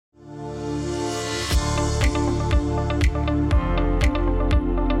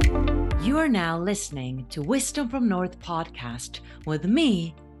are now listening to Wisdom from North podcast with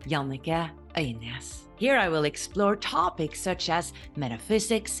me, Jannike Øynes. Here I will explore topics such as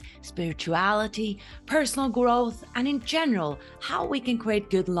metaphysics, spirituality, personal growth, and in general, how we can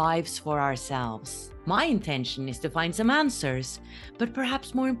create good lives for ourselves. My intention is to find some answers, but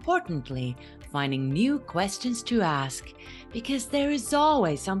perhaps more importantly, finding new questions to ask, because there is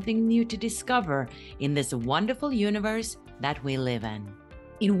always something new to discover in this wonderful universe that we live in.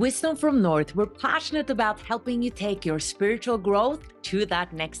 In Wisdom from North, we're passionate about helping you take your spiritual growth to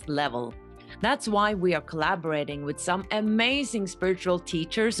that next level. That's why we are collaborating with some amazing spiritual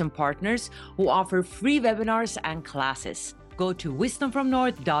teachers and partners who offer free webinars and classes. Go to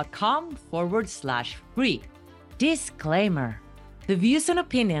wisdomfromnorth.com/free. Disclaimer. The views and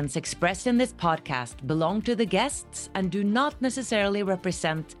opinions expressed in this podcast belong to the guests and do not necessarily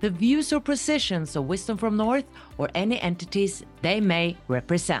represent the views or positions of Wisdom from North or any entities they may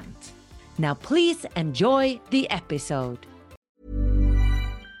represent. Now please enjoy the episode.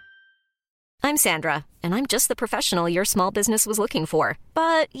 I'm Sandra, and I'm just the professional your small business was looking for.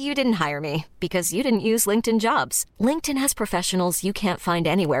 But you didn't hire me because you didn't use LinkedIn Jobs. LinkedIn has professionals you can't find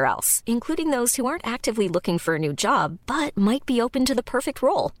anywhere else, including those who aren't actively looking for a new job, but might be open to the perfect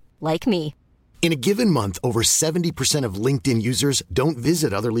role, like me. In a given month, over 70% of LinkedIn users don't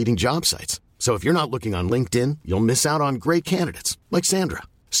visit other leading job sites. So if you're not looking on LinkedIn, you'll miss out on great candidates like Sandra.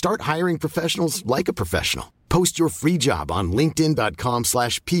 Start hiring professionals like a professional. Post your free job on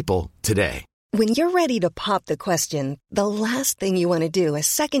linkedin.com/people today. When you're ready to pop the question, the last thing you want to do is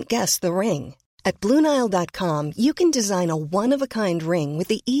second-guess the ring. At BlueNile.com, you can design a one-of-a-kind ring with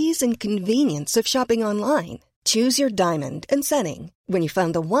the ease and convenience of shopping online. Choose your diamond and setting. When you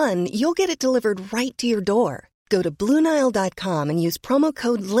find the one, you'll get it delivered right to your door. Go to BlueNile.com and use promo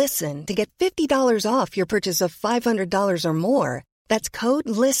code LISTEN to get $50 off your purchase of $500 or more. That's code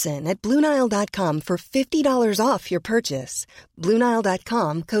LISTEN at BlueNile.com for $50 off your purchase.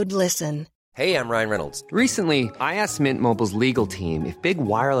 BlueNile.com, code LISTEN. Hey, I'm Ryan Reynolds. Recently, I asked Mint Mobile's legal team if big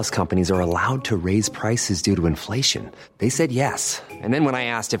wireless companies are allowed to raise prices due to inflation. They said yes. And then when I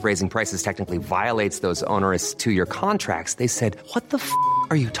asked if raising prices technically violates those onerous two-year contracts, they said, "What the f***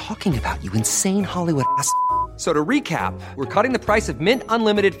 are you talking about, you insane Hollywood ass?" So to recap, we're cutting the price of Mint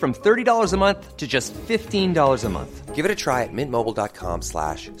Unlimited from $30 a month to just $15 a month. Give it a try at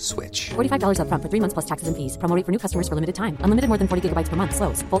mintmobile.com/switch. $45 up front for 3 months plus taxes and fees. Promo rate for new customers for limited time. Unlimited more than 40 gigabytes per month.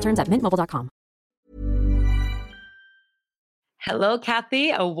 Slows full terms at mintmobile.com. Hello, Kathy.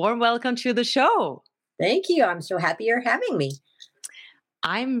 A warm welcome to the show. Thank you. I'm so happy you're having me.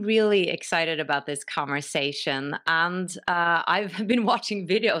 I'm really excited about this conversation, and I've been watching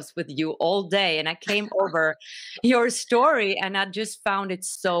videos with you all day, and I came over your story and I just found it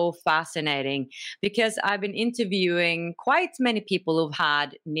so fascinating because I've been interviewing quite many people who've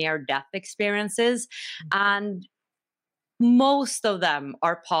had near-death experiences, and most of them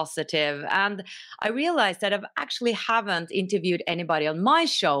are positive. And I realized that I actually haven't interviewed anybody on my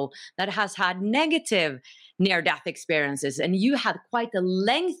show that has had negative near-death experiences. And you had quite a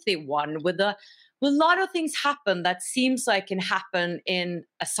lengthy one with a lot of things happen that seems like can happen in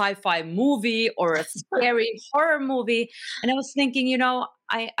a sci-fi movie or a scary horror movie. And I was thinking,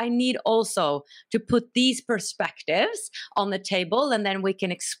 I need also to put these perspectives on the table, and then we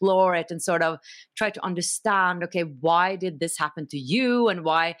can explore it and sort of try to understand, okay, why did this happen to you and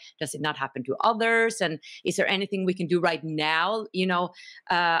why does it not happen to others? And is there anything we can do right now,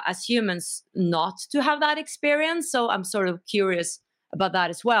 as humans not to have that experience? So I'm sort of curious about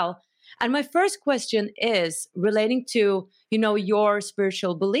that as well. And my first question is relating to, your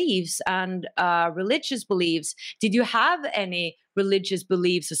spiritual beliefs and religious beliefs. Did you have any religious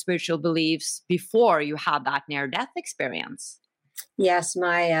beliefs or spiritual beliefs before you had that near-death experience? Yes,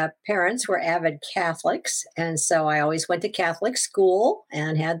 my parents were avid Catholics, and so I always went to Catholic school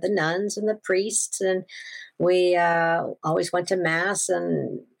and had the nuns and the priests, and we always went to Mass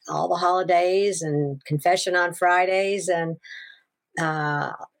and all the holidays and confession on Fridays, and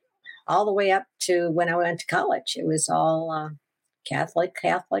all the way up to when I went to college. It was all Catholic,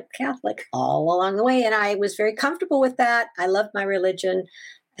 all along the way. And I was very comfortable with that. I loved my religion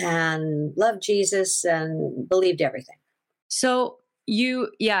and loved Jesus and believed everything. So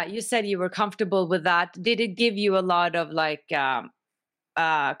you said you were comfortable with that. Did it give you a lot of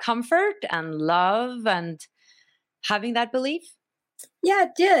comfort and love and having that belief? Yeah,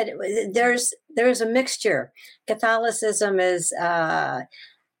 it did. There's a mixture. Catholicism is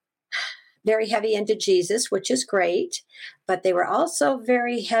very heavy into Jesus, which is great, but they were also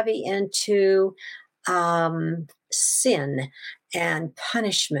very heavy into sin and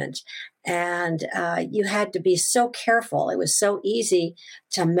punishment. And you had to be so careful. It was so easy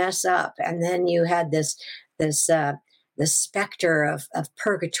to mess up. And then you had this the specter of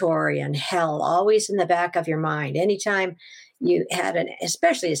purgatory and hell always in the back of your mind. Anytime you had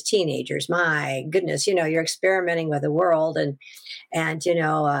especially as teenagers, my goodness, you're experimenting with the world, and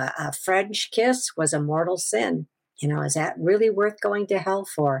a French kiss was a mortal sin. Is that really worth going to hell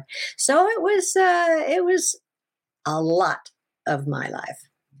for? So it was a lot of my life.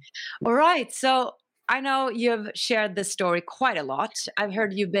 All right. So I know you've shared this story quite a lot. I've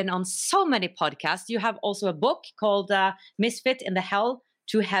heard you've been on so many podcasts. You have also a book called Misfit in the Hell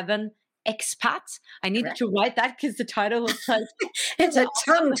to Heaven Expat. I needed Correct. to write that because the title was like, It's a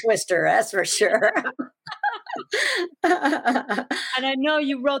tongue twister, that's for sure. and I know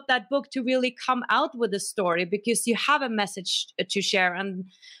you wrote that book to really come out with a story because you have a message to share. And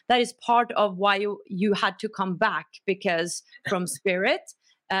that is part of why you had to come back, because from spirit,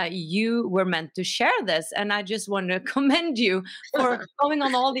 you were meant to share this. And I just want to commend you for going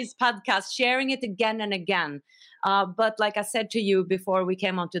on all these podcasts, sharing it again and again. But like I said to you before we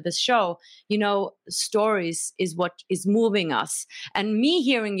came onto this show, stories is what is moving us. And me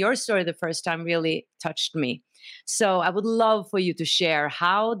hearing your story the first time really touched me. So I would love for you to share,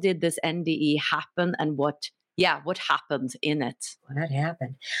 how did this NDE happen, and what happened in it? What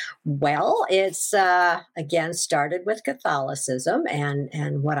happened? Well, it's again started with Catholicism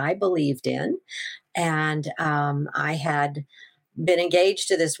and what I believed in. And I had been engaged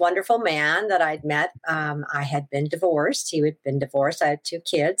to this wonderful man that I'd met. I had been divorced. He had been divorced. I had 2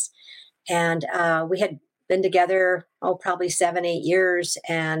 kids. And we had been together, probably 7, 8 years.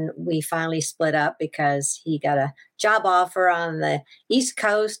 And we finally split up because he got a job offer on the East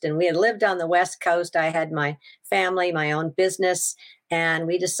Coast and we had lived on the West Coast. I had my family, my own business, and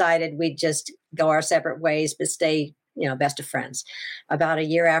we decided we'd just go our separate ways, but stay, best of friends. About a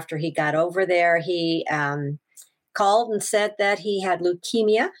year after he got over there, he called and said that he had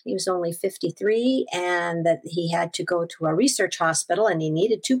leukemia. He was only 53 and that he had to go to a research hospital and he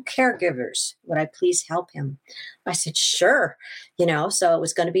needed 2 caregivers. Would I please help him? I said, sure. So it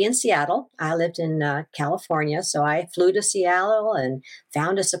was going to be in Seattle. I lived in California. So I flew to Seattle and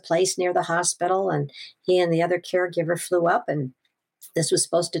found us a place near the hospital, and he and the other caregiver flew up, and this was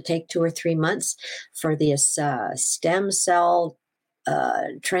supposed to take 2 or 3 months for this stem cell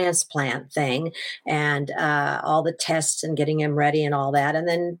transplant thing, and all the tests and getting him ready and all that, and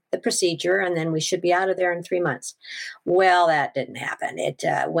then the procedure, and then we should be out of there in 3 months. Well, that didn't happen. It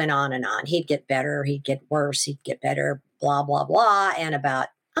went on and on. He'd get better, he'd get worse, he'd get better, blah, blah, blah. And about,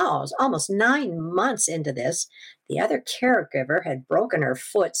 it was almost 9 months into this, the other caregiver had broken her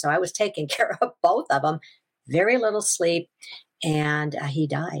foot, so I was taking care of both of them. Very little sleep, and he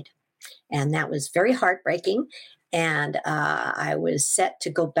died. And that was very heartbreaking. And I was set to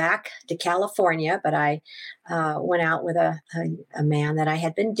go back to California, but I went out with a man that I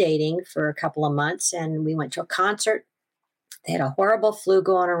had been dating for a couple of months, and we went to a concert. They had a horrible flu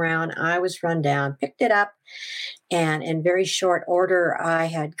going around. I was run down, picked it up, and in very short order, I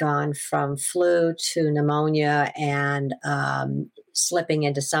had gone from flu to pneumonia and slipping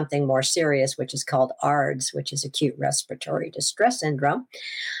into something more serious, which is called ARDS, which is acute respiratory distress syndrome.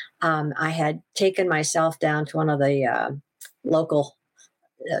 I had taken myself down to one of the local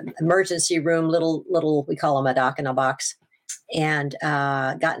emergency room, little, we call them a doc in a box, and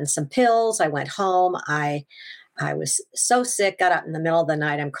gotten some pills. I went home. I was so sick, got up in the middle of the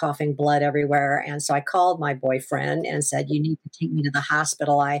night. I'm coughing blood everywhere. And so I called my boyfriend and said, you need to take me to the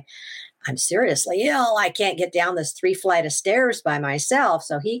hospital. I'm seriously ill. I can't get down this 3-flight of stairs by myself.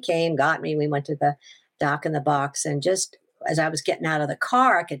 So he came, got me. We went to the doc in the box, and just as I was getting out of the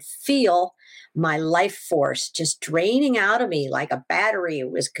car, I could feel my life force just draining out of me like a battery.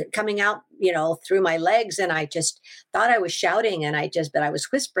 It was coming out, through my legs. And I just thought I was shouting, but I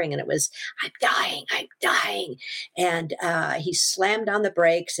was whispering, and it was, I'm dying. And he slammed on the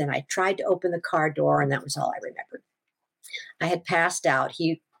brakes, and I tried to open the car door, and that was all I remembered. I had passed out.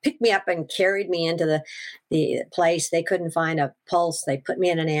 He picked me up and carried me into the place. They couldn't find a pulse. They put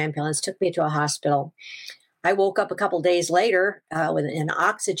me in an ambulance, took me to a hospital. I woke up a couple of days later with an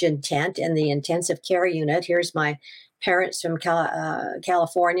oxygen tent in the intensive care unit. Here's my parents from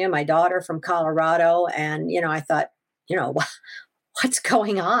California, my daughter from Colorado. And, I thought, what's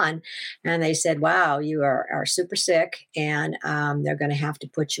going on? And they said, wow, you are super sick, and they're going to have to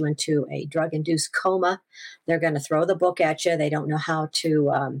put you into a drug-induced coma. They're going to throw the book at you. They don't know how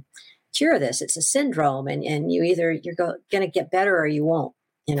to cure this. It's a syndrome, and you're going to get better or you won't.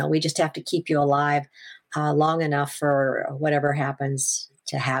 We just have to keep you alive long enough for whatever happens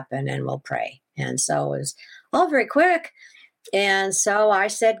to happen, and we'll pray. And so it was all very quick. And so I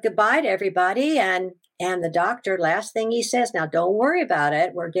said goodbye to everybody, and the doctor, last thing he says, now don't worry about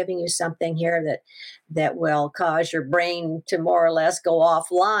it. We're giving you something here that will cause your brain to more or less go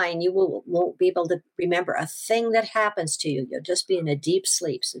offline. You won't be able to remember a thing that happens to you. You'll just be in a deep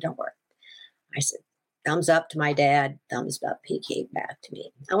sleep. So don't worry. I said, thumbs up to my dad, thumbs up. He came back to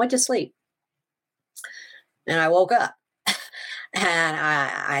me. I went to sleep and I woke up and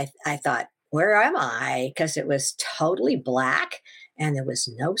I thought, where am I? Because it was totally black and there was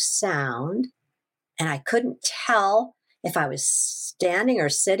no sound. And I couldn't tell if I was standing or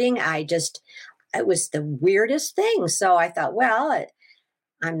sitting. It was the weirdest thing. So I thought, well,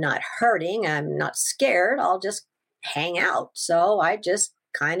 I'm not hurting. I'm not scared. I'll just hang out. So I just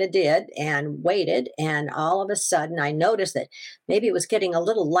kind of did and waited. And all of a sudden I noticed that maybe it was getting a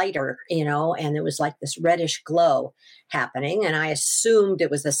little lighter, and there was like this reddish glow happening. And I assumed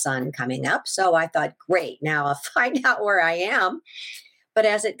it was the sun coming up. So I thought, great, now I'll find out where I am. But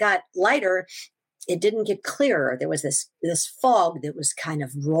as it got lighter, it didn't get clearer. There was this fog that was kind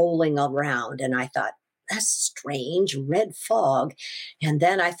of rolling around. And I thought, that's strange, red fog. And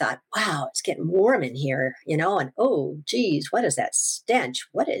then I thought, wow, it's getting warm in here, and oh, geez, what is that stench?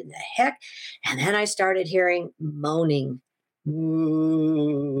 What in the heck? And then I started hearing moaning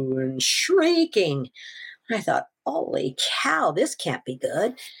and shrieking. And I thought, holy cow, this can't be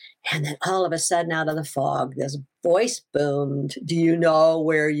good. And then all of a sudden, out of the fog, this voice boomed, do you know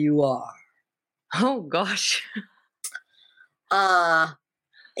where you are? Oh, gosh.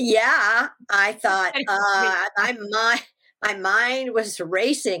 Yeah, I thought my mind was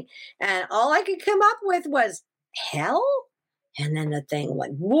racing, and all I could come up with was hell. And then the thing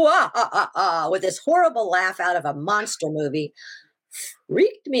went wah, with this horrible laugh out of a monster movie,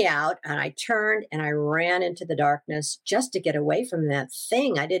 freaked me out, and I turned and I ran into the darkness just to get away from that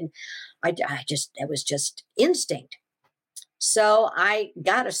thing. It was just instinct. So I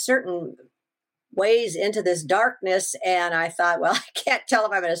got a certain ways into this darkness, and I thought, well, I can't tell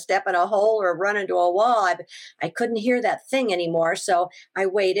if I'm going to step in a hole or run into a wall. I couldn't hear that thing anymore, so I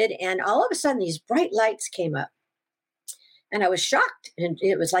waited, and all of a sudden these bright lights came up, and I was shocked, and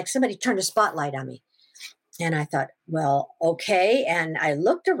it was like somebody turned a spotlight on me. And I thought, well, okay. And I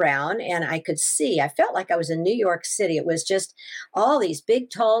looked around and I felt like I was in New York City. It was just all these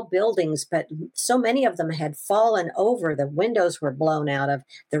big, tall buildings, but so many of them had fallen over. The windows were blown out of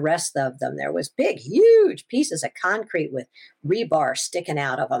the rest of them. There was big, huge pieces of concrete with rebar sticking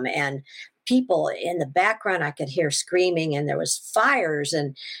out of them. And people in the background, I could hear screaming, and there was fires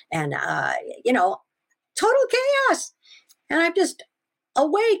and total chaos. And I'm just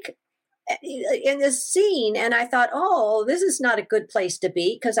awake in this scene, and I thought, oh, this is not a good place to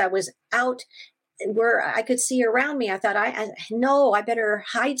be, because I was out where I could see around me. I thought, I better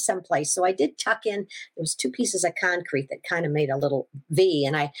hide someplace. So I did tuck in. There was two pieces of concrete that kind of made a little V,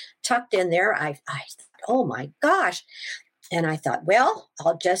 and I tucked in there. I thought, oh my gosh. And I thought, well,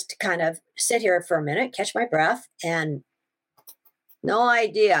 I'll just kind of sit here for a minute, catch my breath, and no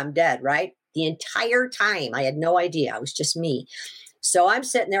idea I'm dead, right? The entire time I had no idea. It was just me. So I'm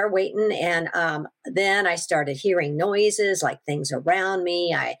sitting there waiting, and then I started hearing noises, like things around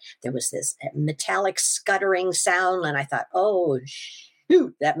me. There was this metallic scuttering sound, and I thought, oh,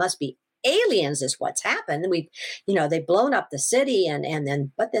 shoot, that must be aliens is what's happened. They've blown up the city,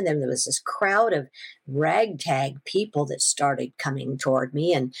 but then there was this crowd of ragtag people that started coming toward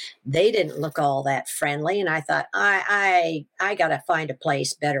me, and they didn't look all that friendly. And I thought, I got to find a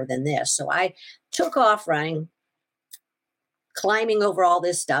place better than this. So I took off running, climbing over all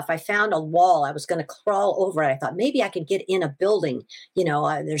this stuff. I found a wall. I was going to crawl over it. I thought maybe I could get in a building.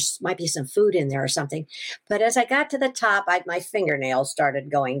 There's might be some food in there or something. But as I got to the top, my fingernails started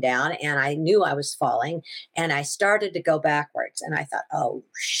going down, and I knew I was falling, and I started to go backwards. And I thought, oh,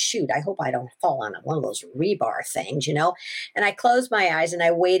 shoot, I hope I don't fall on one of those rebar things, And I closed my eyes, and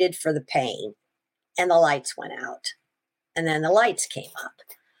I waited for the pain, and the lights went out. And then the lights came up,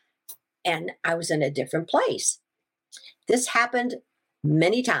 and I was in a different place. This happened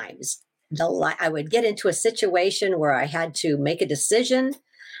many times. I would get into a situation where I had to make a decision,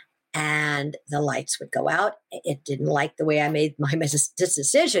 and the lights would go out. It didn't like the way I made this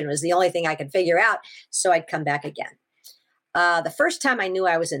decision. It was the only thing I could figure out. So I'd come back again. The first time I knew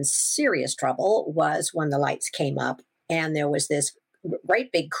I was in serious trouble was when the lights came up, and there was this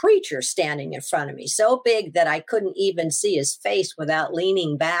great big creature standing in front of me, so big that I couldn't even see his face without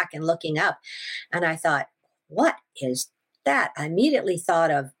leaning back and looking up. And I thought, what is that? I immediately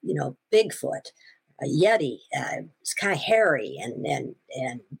thought of, Bigfoot, a Yeti. It's kind of hairy and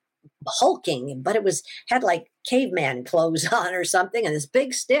hulking, but had like caveman clothes on or something, and this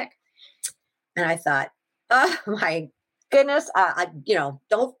big stick. And I thought, oh my goodness,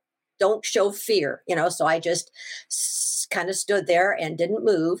 don't show fear, So I just kind of stood there and didn't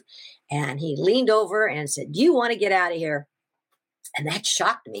move. And he leaned over and said, "Do you want to get out of here?" And that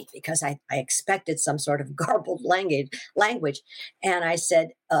shocked me because I expected some sort of garbled language. And I said,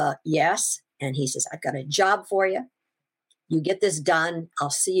 yes. And he says, "I've got a job for you. You get this done. I'll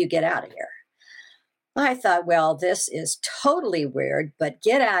see you get out of here." I thought, well, this is totally weird, but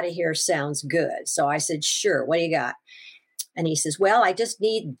get out of here sounds good. So I said, "Sure. What do you got?" And he says, "Well, I just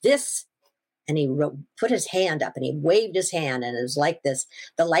need this." And he put his hand up and he waved his hand. And it was like this.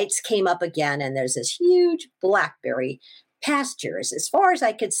 The lights came up again. And there's this huge blackberry pastures as far as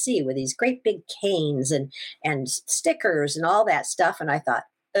I could see with these great big canes and stickers and all that stuff. And I thought,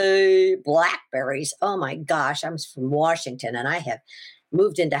 blackberries. Oh my gosh, I'm from Washington and I have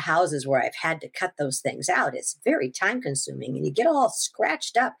moved into houses where I've had to cut those things out. It's very time consuming and you get all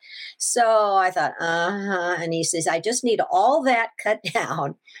scratched up. So I thought, And he says, "I just need all that cut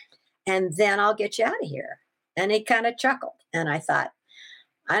down and then I'll get you out of here." And he kind of chuckled. And I thought,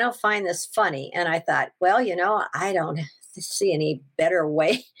 I don't find this funny. And I thought, well, I don't see any better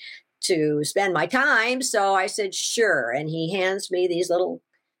way to spend my time. So I said, "Sure." And he hands me these little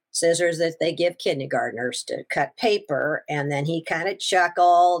scissors that they give kindergartners to cut paper. And then he kind of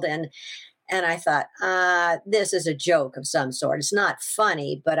chuckled. And I thought, this is a joke of some sort. It's not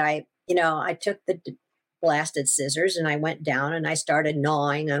funny, but I took the blasted scissors and I went down and I started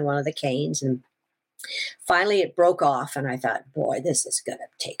gnawing on one of the canes. And finally, it broke off, and I thought, boy, this is going to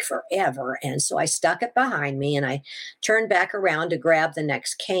take forever. And so I stuck it behind me, and I turned back around to grab the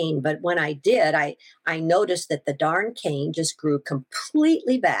next cane. But when I did, I noticed that the darn cane just grew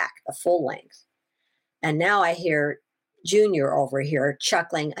completely back, the full length. And now I hear Junior over here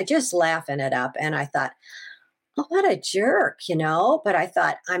chuckling, just laughing it up. And I thought, oh, what a jerk, But I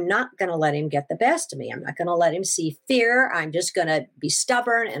thought, I'm not going to let him get the best of me. I'm not going to let him see fear. I'm just going to be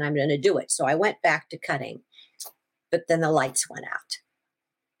stubborn and I'm going to do it. So I went back to cutting. But then the lights went out.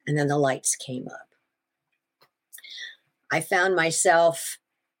 And then the lights came up. I found myself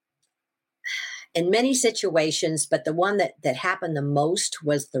in many situations, but the one that happened the most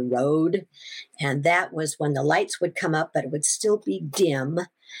was the road. And that was when the lights would come up, but it would still be dim.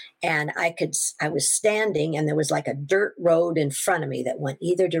 And I was standing and there was like a dirt road in front of me that went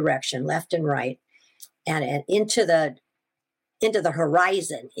either direction, left and right, and into the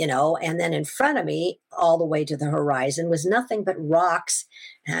horizon, and then in front of me, all the way to the horizon, was nothing but rocks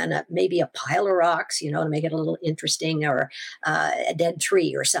and maybe a pile of rocks, to make it a little interesting, or a dead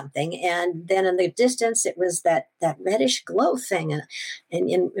tree or something. And then in the distance, it was that reddish glow thing. And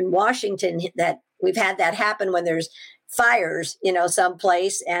in Washington, that we've had that happen when there's fires,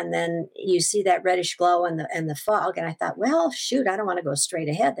 someplace, and then you see that reddish glow and the fog. And I thought, well, shoot, I don't want to go straight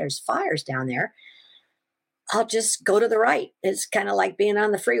ahead. There's fires down there. I'll just go to the right. It's kind of like being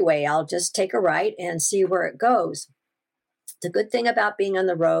on the freeway. I'll just take a right and see where it goes. The good thing about being on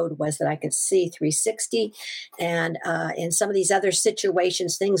the road was that I could see 360. And in some of these other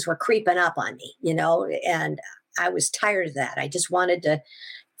situations, things were creeping up on me, and I was tired of that. I just wanted to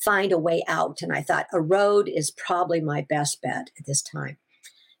find a way out. And I thought a road is probably my best bet at this time.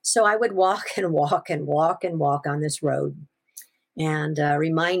 So I would walk and walk and walk and walk on this road. And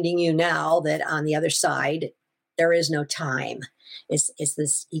reminding you now that on the other side, there is no time. It's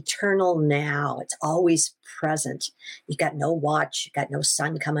this eternal now. It's always present. You got no watch. You got no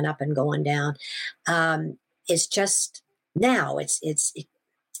sun coming up and going down. It's just now.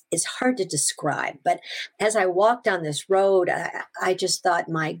 It's hard to describe. But as I walked on this road, I just thought,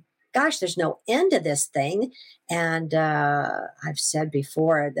 my gosh, there's no end to this thing. And I've said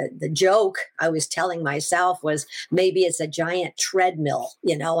before that the joke I was telling myself was, maybe it's a giant treadmill,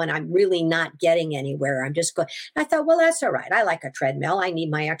 and I'm really not getting anywhere. I'm just going. I thought, well, that's all right. I like a treadmill. I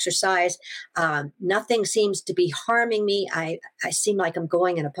need my exercise. Nothing seems to be harming me. I seem like I'm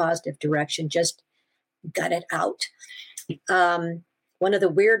going in a positive direction. Just gut it out. One of the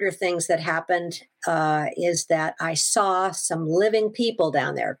weirder things that happened is that I saw some living people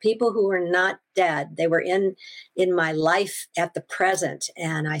down there, people who were not dead. They were in my life at the present.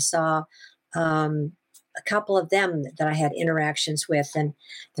 And I saw a couple of them that I had interactions with. And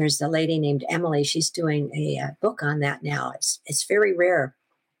there's a lady named Emily. She's doing a book on that now. It's very rare,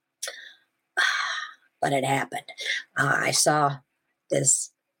 but it happened. I saw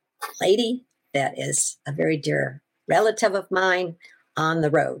this lady that is a very dear relative of mine on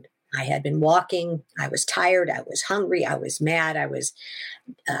the road. I had been walking. I was tired. I was hungry. I was mad. I was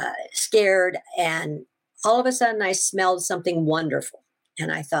scared. And all of a sudden I smelled something wonderful.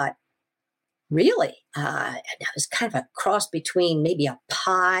 And I thought, really? And it was kind of a cross between maybe a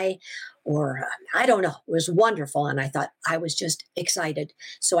pie or I don't know. It was wonderful. And I thought I was just excited.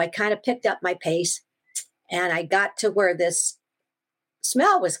 So I kind of picked up my pace and I got to where this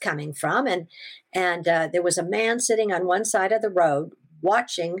smell was coming from. And there was a man sitting on one side of the road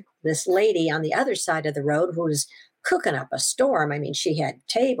watching this lady on the other side of the road who was cooking up a storm. I mean, she had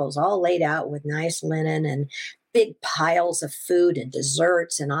tables all laid out with nice linen and big piles of food and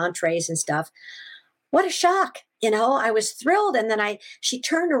desserts and entrees and stuff. What a shock. I was thrilled. And then she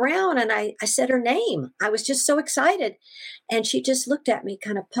turned around and I said her name. I was just so excited. And she just looked at me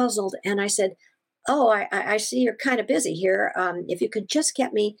kind of puzzled. And I said, oh, I see you're kind of busy here. If you could just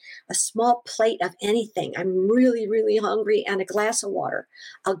get me a small plate of anything. I'm really, really hungry, and a glass of water.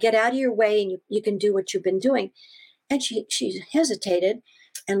 I'll get out of your way and you can do what you've been doing. And she hesitated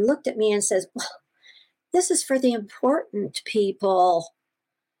and looked at me and says, well, this is for the important people.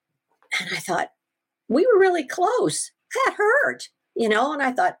 And I thought, we were really close. That hurt, and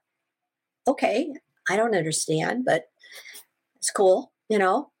I thought, okay, I don't understand, but it's cool,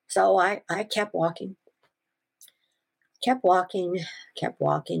 So I kept walking, kept walking, kept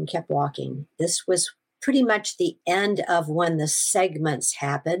walking, kept walking. This was pretty much the end of when the segments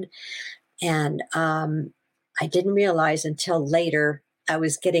happened. And I didn't realize until later I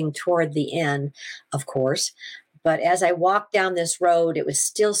was getting toward the end, of course. But as I walked down this road, it was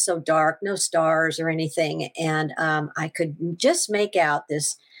still so dark, no stars or anything. And I could just make out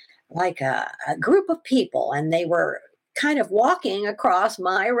this, like a group of people, and they were kind of walking across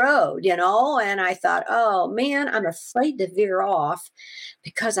my road, and I thought, oh man, I'm afraid to veer off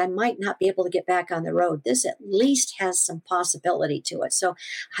because I might not be able to get back on the road. This at least has some possibility to it. So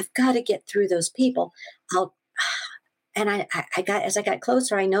I've got to get through those people. And I got, as I got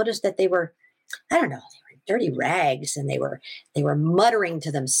closer, I noticed that they were, I don't know, they were dirty rags, and they were muttering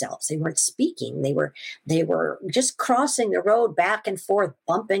to themselves. They weren't speaking. They were just crossing the road back and forth,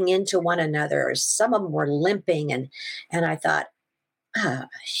 bumping into one another. Some of them were limping, and I thought,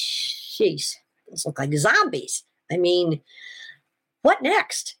 jeez, those look like zombies. I mean, what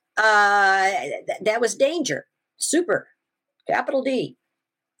next? That was danger, super, capital D.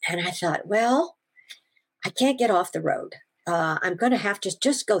 And I thought, well, I can't get off the road. I'm going to have to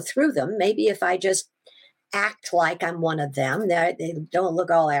just go through them. Maybe if I just act like I'm one of them, they don't look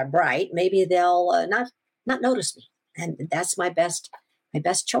all that bright, maybe they'll not notice me. And that's my best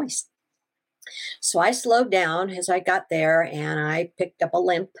choice. So I slowed down as I got there, and I picked up a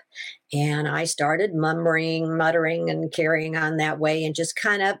limp, and I started muttering and carrying on that way, and just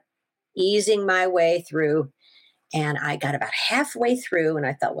kind of easing my way through. And I got about halfway through, and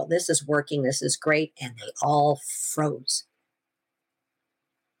I thought, well, this is working. This is great. And they all froze.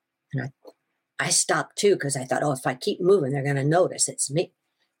 And I stopped too, because I thought, oh, if I keep moving, they're going to notice it's me.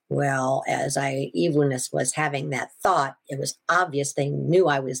 Well, as even was having that thought, it was obvious they knew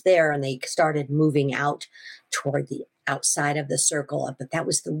I was there, and they started moving out toward the outside of the circle. But that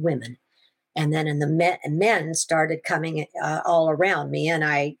was the women. And then the men started coming all around me, and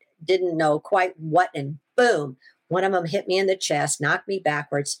I didn't know quite what, and boom, one of them hit me in the chest, knocked me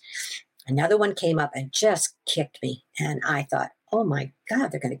backwards. Another one came up and just kicked me. And I thought, oh my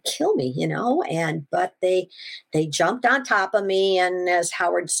God, they're going to kill me, but they jumped on top of me. And as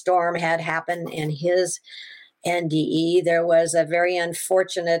Howard Storm had happened in his NDE, there was a very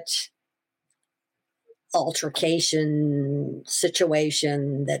unfortunate altercation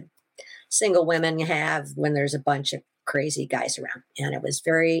situation that single women have when there's a bunch of crazy guys around. And it was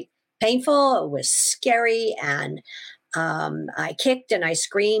very painful. It was scary. And I kicked and I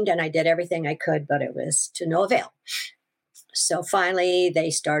screamed and I did everything I could, but it was to no avail. So finally they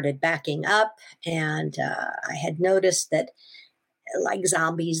started backing up, and I had noticed that, like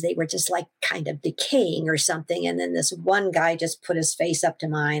zombies, they were just like kind of decaying or something. And then this one guy just put his face up to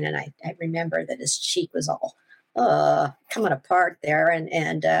mine, and I remember that his cheek was all coming apart there,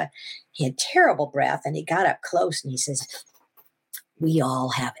 and he had terrible breath, and he got up close and he says, we all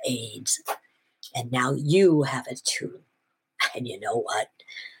have AIDS, and now you have it too. And you know what?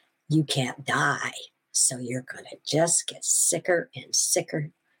 You can't die. So you're going to just get sicker and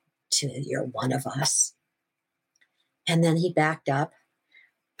sicker till you're one of us. And then he backed up,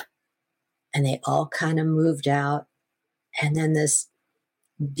 and they all kind of moved out. And then this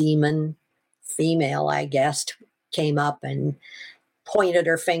demon female, I guess, came up and pointed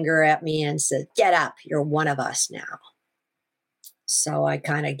her finger at me and said, get up, you're one of us now. So I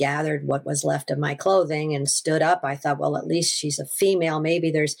kind of gathered what was left of my clothing and stood up. I thought, well, at least she's a female.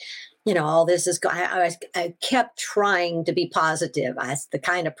 Maybe there's, all this is going. I kept trying to be positive. That's the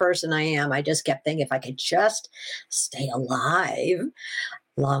kind of person I am. I just kept thinking, if I could just stay alive.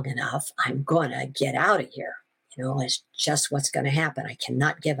 long enough, I'm going to get out of here. It's just what's going to happen. I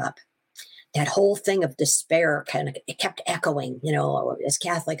cannot give up. That whole thing of despair it kept echoing. As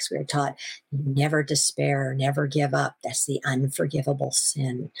Catholics, we were taught never despair, never give up. That's the unforgivable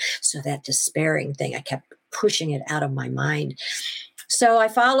sin. So that despairing thing, I kept pushing it out of my mind. So I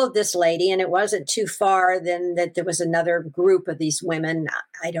followed this lady, and it wasn't too far then that there was another group of these women.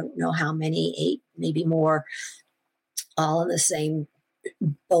 I don't know how many, 8, maybe more, all in the same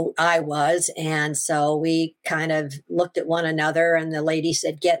boat I was. And so we kind of looked at one another, and the lady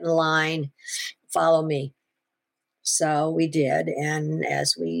said, "Get in line, follow me." So we did. And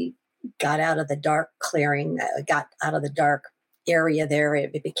as we got out of the dark clearing, got out of the dark area there,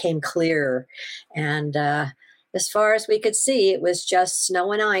 it became clear. And as far as we could see, it was just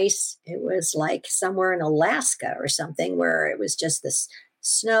snow and ice. It was like somewhere in Alaska or something, where it was just this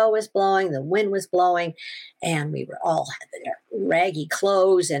snow was blowing, the wind was blowing, and we were all had raggy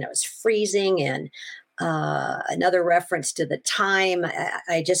clothes, and it was freezing. And another reference to the time,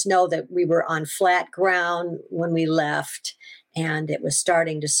 I just know that we were on flat ground when we left, and it was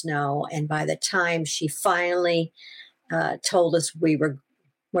starting to snow. And by the time she finally told us where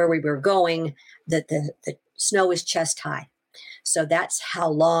we were going, that the snow was chest high. So that's how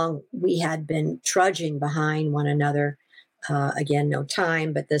long we had been trudging behind one another. Again, no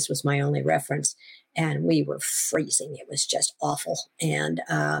time, but this was my only reference. And we were freezing. It was just awful. And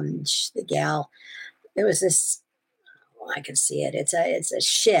the gal, there was this, I can see it. It's a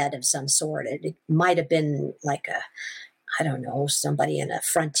shed of some sort. It might have been like I don't know, somebody in a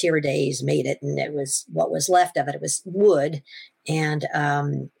frontier days made it, and it was what was left of it. It was wood, and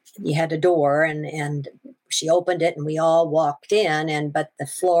you had a door, and she opened it, and we all walked in, but the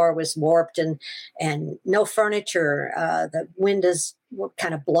floor was warped and no furniture. The windows were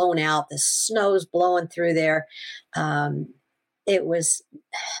kind of blown out. The snow's blowing through there. It was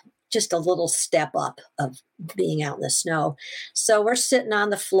just a little step up of being out in the snow. So we're sitting on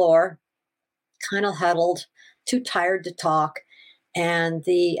the floor, kind of huddled, too tired to talk. And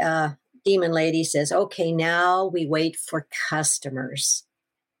the demon lady says, "Okay, now we wait for customers."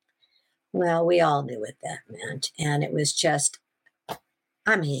 Well, we all knew what that meant. And it was just,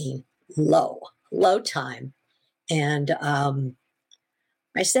 low time. And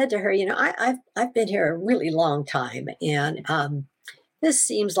I said to her, I've been here a really long time. And this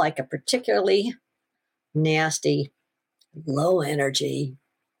seems like a particularly nasty, low energy,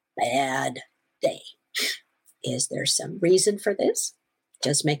 bad day. Is there some reason for this?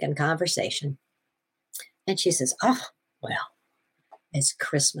 Just making conversation. And she says, "Oh, well, it's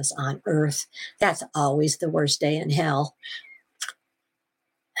Christmas on Earth. That's always the worst day in hell."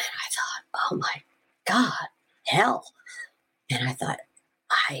 And I thought, oh my God, hell. And I thought,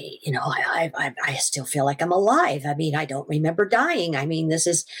 I still feel like I'm alive. I don't remember dying.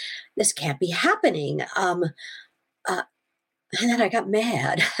 This can't be happening. And then I got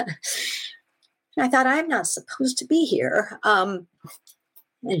mad. And I thought, I'm not supposed to be here. And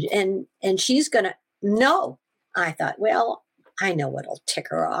she's gonna no. I thought, well, I know what'll tick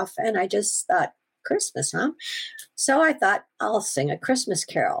her off. And I just thought, Christmas, huh? So I thought, I'll sing a Christmas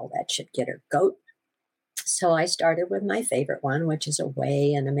carol. That should get her goat. So I started with my favorite one, which is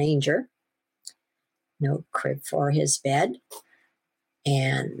 "Away in a Manger, no crib for his bed."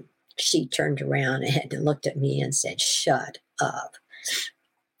 And she turned around and looked at me and said, "Shut up."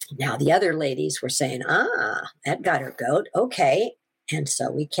 Now the other ladies were saying, that got her goat. Okay. And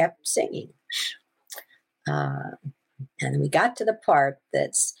so we kept singing. And we got to the part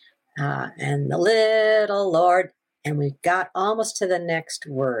that's, "And the little Lord," and we got almost to the next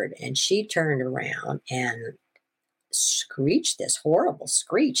word. And she turned around and screeched this horrible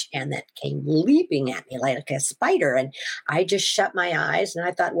screech, and that came leaping at me like a spider. And I just shut my eyes, and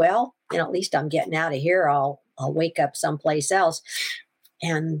I thought, well, at least I'm getting out of here. I'll wake up someplace else.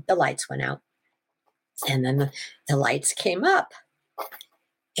 And the lights went out. And then the lights came up.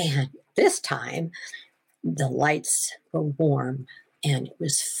 And this time, the lights were warm, and it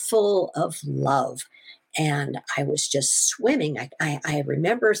was full of love. And I was just swimming. I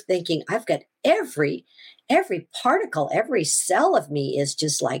remember thinking, I've got every particle, every cell of me is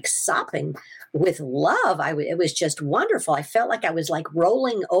just like sopping with love. It was just wonderful. I felt like I was like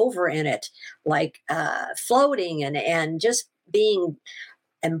rolling over in it, like floating and just being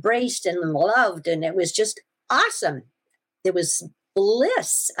embraced and loved. And it was just awesome. It was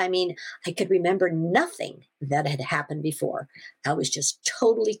bliss. I could remember nothing that had happened before. I was just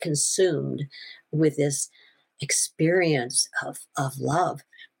totally consumed with this experience of love.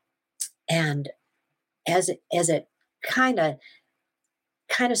 And as it kind of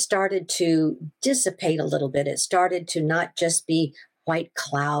started to dissipate a little bit, it started to not just be white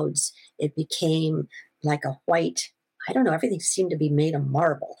clouds. It became like a white, I don't know, everything seemed to be made of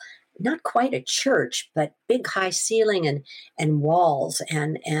marble. Not quite a church, but big high ceiling and walls.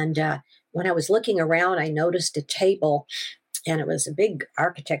 And when I was looking around, I noticed a table, and it was a big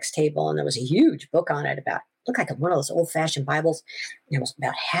architect's table, and there was a huge book on it about, looked like one of those old-fashioned Bibles, and it was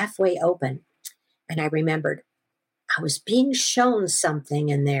about halfway open. And I remembered I was being shown something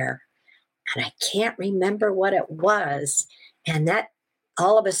in there, and I can't remember what it was. And that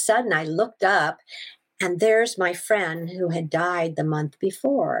all of a sudden I looked up, and there's my friend who had died the month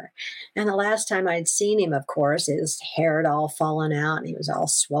before. And the last time I'd seen him, of course, his hair had all fallen out, and he was all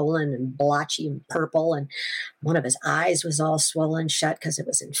swollen and blotchy and purple. And one of his eyes was all swollen shut because it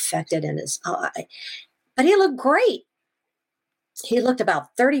was infected in his eye. But he looked great. He looked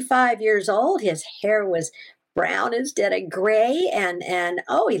about 35 years old. His hair was brown instead of gray. And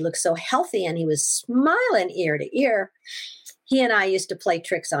he looked so healthy, and he was smiling ear to ear. He and I used to play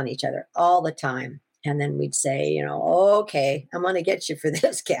tricks on each other all the time. And then we'd say, okay, I'm going to get you for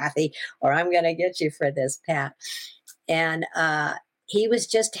this, Kathy, or I'm going to get you for this, Pat. And he was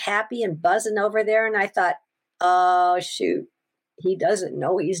just happy and buzzing over there. And I thought, oh, shoot, he doesn't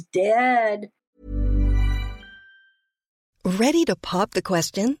know he's dead. Ready to pop the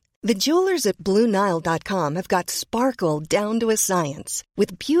question? The jewelers at BlueNile.com have got sparkle down to a science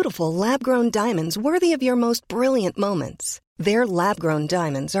with beautiful lab-grown diamonds worthy of your most brilliant moments. Their lab-grown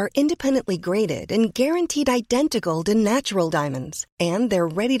diamonds are independently graded and guaranteed identical to natural diamonds, and they're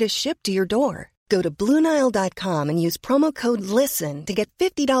ready to ship to your door. Go to BlueNile.com and use promo code LISTEN to get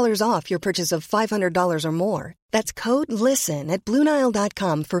 $50 off your purchase of $500 or more. That's code LISTEN at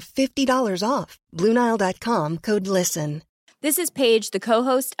BlueNile.com for $50 off. BlueNile.com, code LISTEN. This is Paige, the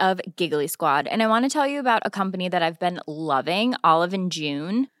co-host of Giggly Squad, and I want to tell you about a company that I've been loving, Olive &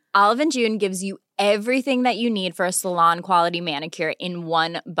 June. Olive & June gives you everything that you need for a salon-quality manicure in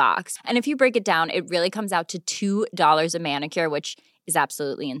one box. And if you break it down, it really comes out to $2 a manicure, which is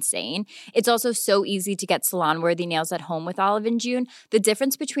absolutely insane. It's also so easy to get salon-worthy nails at home with Olive & June. The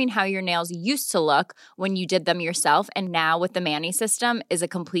difference between how your nails used to look when you did them yourself and now with the Mani system is a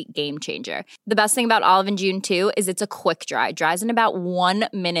complete game changer. The best thing about Olive & June, too, is it's a quick dry. Dries in about 1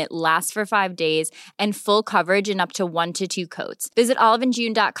 minute, lasts for 5 days, and full coverage in up to 1 to 2 coats. Visit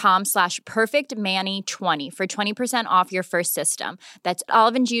oliveandjune.com/perfectmani20 for 20% off your first system. That's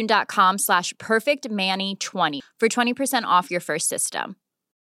oliveandjune.com/perfectmani20 for 20% off your first system.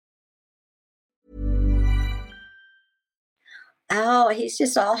 Oh, he's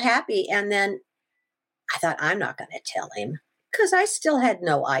just all happy. And then I thought, I'm not going to tell him because I still had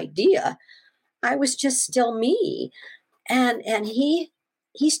no idea. I was just still me. And he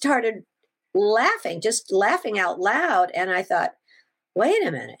started laughing, just laughing out loud. And I thought, wait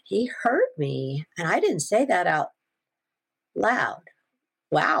a minute, he heard me. And I didn't say that out loud.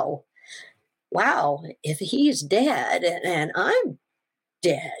 Wow. If he's dead and I'm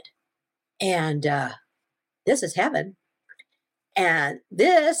dead, and this is heaven. And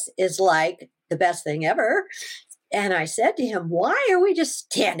this is like the best thing ever. And I said to him, why are we just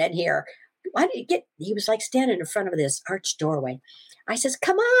standing here? Why did you get, he was like standing in front of this arched doorway. I says,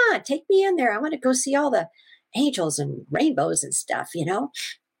 come on, take me in there. I want to go see all the angels and rainbows and stuff,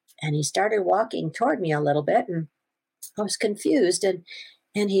 And he started walking toward me a little bit, and I was confused.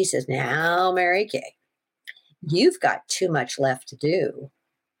 And he says, now, Mary Kay, you've got too much left to do.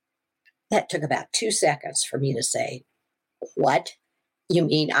 That took about 2 seconds for me to say, what? You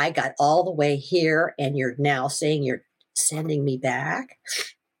mean I got all the way here and you're now saying you're sending me back?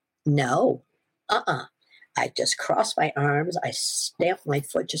 No. I just crossed my arms. I stamped my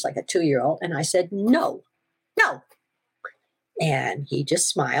foot just like a 2-year-old. And I said, no. And he just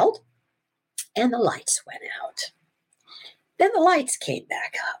smiled, and the lights went out. Then the lights came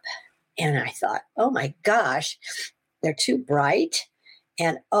back up. And I thought, oh my gosh, they're too bright.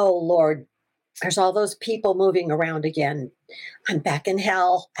 And oh Lord, there's all those people moving around again. I'm back in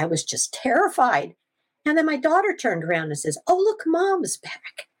hell. I was just terrified. And then my daughter turned around and says, oh, look, Mom's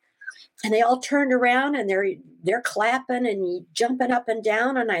back. And they all turned around, and they're clapping and jumping up and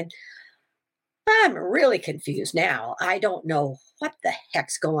down. And I'm really confused now. I don't know what the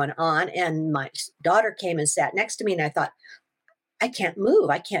heck's going on. And my daughter came and sat next to me, and I thought, I can't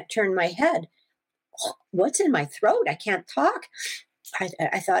move. I can't turn my head. What's in my throat? I can't talk.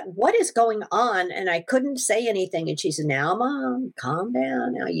 I thought, what is going on? And I couldn't say anything. And she said, now, Mom, calm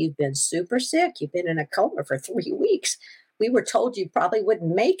down. Now, you've been super sick. You've been in a coma for 3 weeks. We were told you probably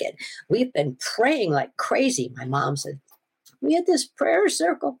wouldn't make it. We've been praying like crazy. My mom said, we had this prayer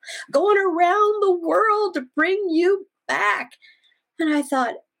circle going around the world to bring you back. And I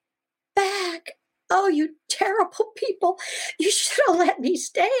thought, back? Oh, you terrible people. You should have let me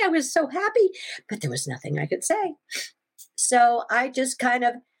stay. I was so happy. But there was nothing I could say. So I just kind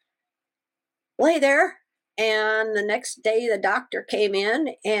of lay there. And the next day, the doctor came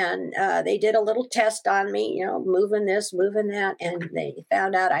in and they did a little test on me, moving this, moving that. And they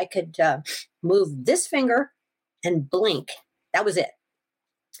found out I could move this finger and blink. That was it.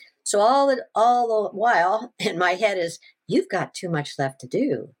 So all the while in my head is, you've got too much left to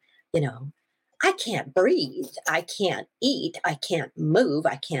do. I can't breathe. I can't eat. I can't move.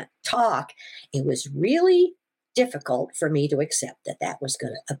 I can't talk. It was really difficult for me to accept that was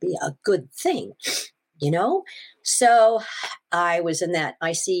going to be a good thing. So I was in that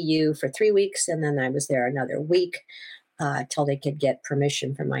ICU for 3 weeks, and then I was there another week till they could get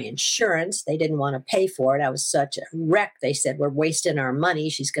permission from my insurance. They didn't want to pay for it. I was such a wreck. They said, we're wasting our money.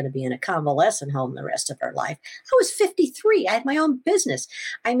 She's going to be in a convalescent home the rest of her life. I was 53. I had my own business.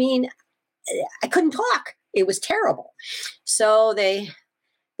 I mean, I couldn't talk. It was terrible. So they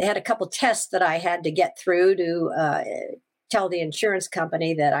had a couple tests that I had to get through to tell the insurance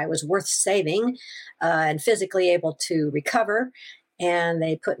company that I was worth saving and physically able to recover. And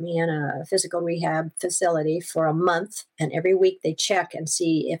they put me in a physical rehab facility for a month. And every week they check and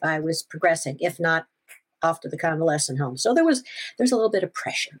see if I was progressing. If not, off to the convalescent home. So there's a little bit of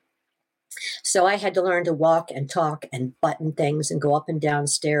pressure. So I had to learn to walk and talk and button things and go up and down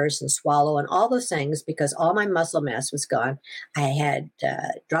stairs and swallow and all those things because all my muscle mass was gone. I had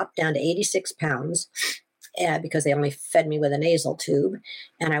dropped down to 86 pounds because they only fed me with a nasal tube,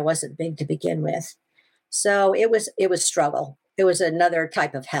 and I wasn't big to begin with. So it was struggle. It was another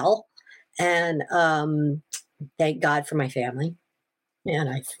type of hell. And thank God for my family. And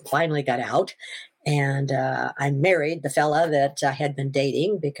I finally got out. And I married the fella that I had been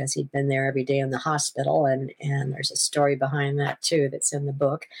dating because he'd been there every day in the hospital. And there's a story behind that, too, that's in the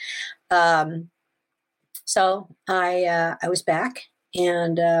book. So I was back.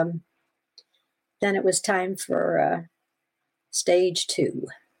 And then it was time for stage 2.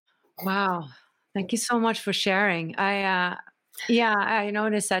 Wow. Thank you so much for sharing. I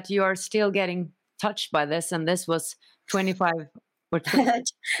noticed that you are still getting touched by this, and this was 25 or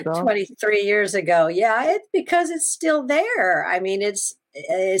 23 years ago. Yeah, it's because it's still there. I mean, it's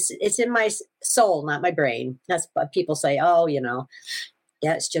in my soul, not my brain. That's what people say. Oh, yeah,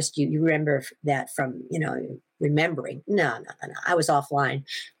 it's just you remember that from remembering. No. I was offline,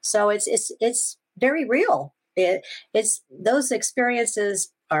 so it's very real. It's those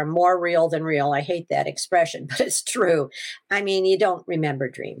experiences are more real than real. I hate that expression, but it's true. I mean, you don't remember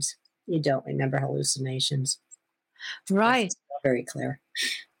dreams. You don't remember hallucinations. Right. It's very clear.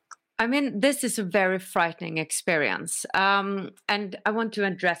 I mean, this is a very frightening experience. And I want to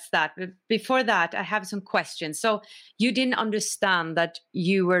address that. But before that, I have some questions. So you didn't understand that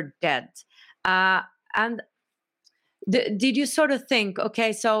you were dead. And did you sort of think,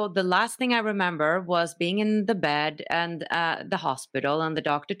 okay, so the last thing I remember was being in the bed and the hospital, and the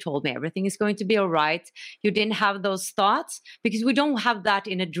doctor told me everything is going to be all right. You didn't have those thoughts? Because we don't have that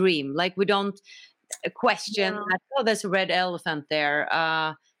in a dream. Like, we don't question that, oh, there's a red elephant there.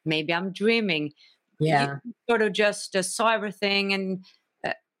 Maybe I'm dreaming. Yeah. You sort of just saw everything.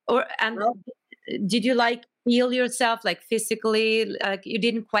 And did you feel yourself physically, you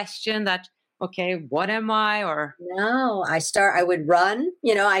didn't question that, okay, what am I? Or no, I would run,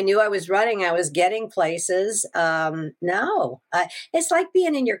 I knew I was running. I was getting places. No, it's like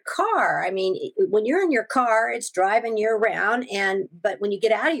being in your car. I mean, when you're in your car, it's driving you around. But when you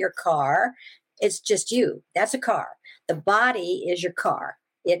get out of your car, it's just you. That's a car. The body is your car.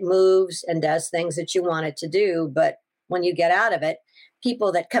 It moves and does things that you want it to do. But when you get out of it,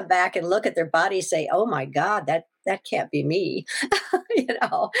 people that come back and look at their body say, oh my God, that can't be me.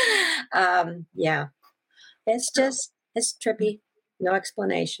 Yeah, it's trippy. No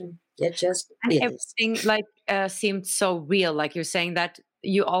explanation. It just is. Everything seemed so real. Like you're saying that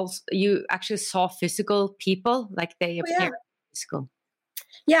you actually saw physical people, like they appeared physical.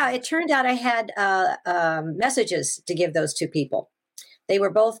 Yeah, it turned out I had messages to give those two people. They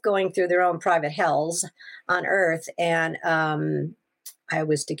were both going through their own private hells on Earth, and I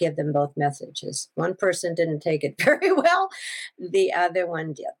was to give them both messages. One person didn't take it very well. The other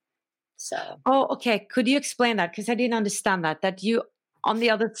one did. So. Oh, okay. Could you explain that? Because I didn't understand that you, on the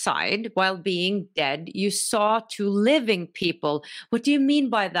other side, while being dead, you saw two living people. What do you mean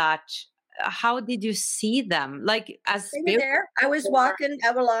by that? How did you see them? As they were there. I was walking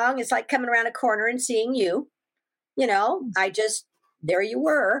along. It's like coming around a corner and seeing you. There you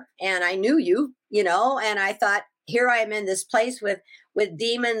were, and I knew you. And I thought, here I am in this place with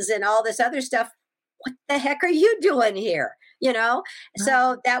demons and all this other stuff. What the heck are you doing here? you know?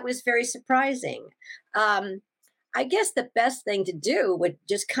 So that was very surprising. I guess the best thing to do would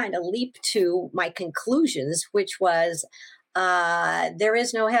just kind of leap to my conclusions, which was there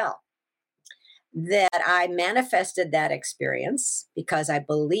is no hell. That I manifested that experience because I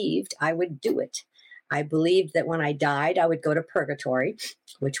believed I would do it. I believed that when I died, I would go to purgatory,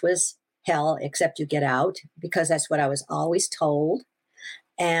 which was hell, except you get out, because that's what I was always told.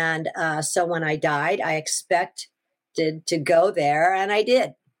 And so when I died, I expected to go there, and I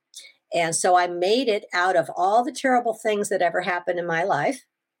did. And so I made it out of all the terrible things that ever happened in my life.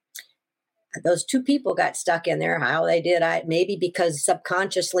 Those two people got stuck in there. How they did, maybe because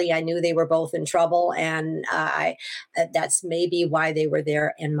subconsciously I knew they were both in trouble, and that's maybe why they were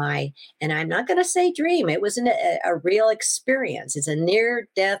there in my. And I'm not going to say dream. It was a real experience. It's a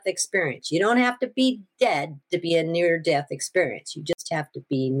near-death experience. You don't have to be dead to be a near-death experience. You just have to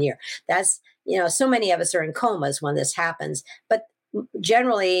be near. That's so many of us are in comas when this happens, but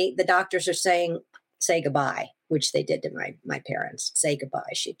generally the doctors are saying, say goodbye, which they did to my parents. Say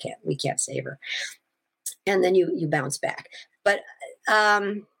goodbye. We can't save her. And then you bounce back. But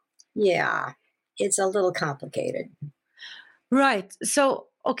yeah, it's a little complicated. Right. So,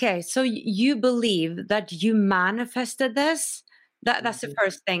 okay. So you believe that you manifested this? That's the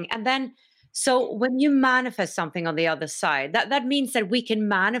first thing. And then, so when you manifest something on the other side, that means that we can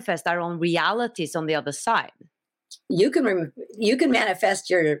manifest our own realities on the other side. You can manifest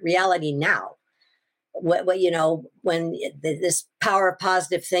your reality now. What when this power of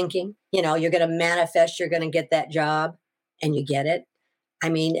positive thinking, you're going to manifest, you're going to get that job, and you get it. I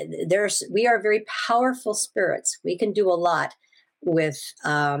mean, we are very powerful spirits. We can do a lot with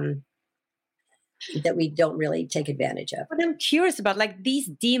that we don't really take advantage of. But I'm curious about, like, these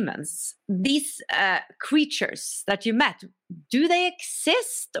demons, these creatures that you met. Do they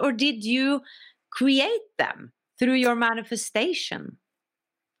exist, or did you create them through your manifestation?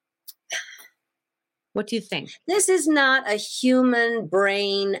 What do you think? This is not a human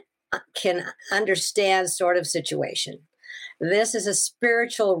brain can understand sort of situation. This is a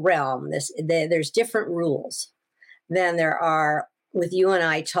spiritual realm. There's different rules than there are with you and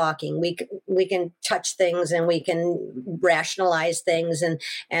I talking. We can touch things and we can rationalize things, and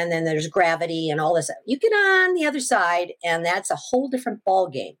then there's gravity and all this. You get on the other side, and that's a whole different ball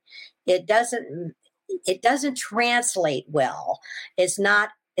game. It doesn't translate well. It's not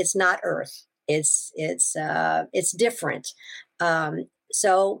Earth. It's different.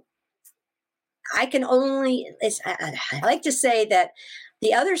 So I like to say that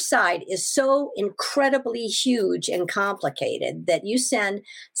the other side is so incredibly huge and complicated that you send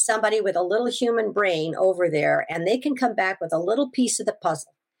somebody with a little human brain over there, and they can come back with a little piece of the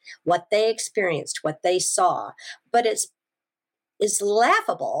puzzle, what they experienced, what they saw. But it's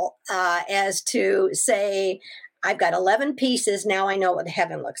laughable as to say, I've got 11 pieces. Now I know what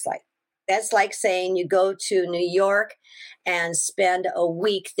heaven looks like. That's like saying you go to New York and spend a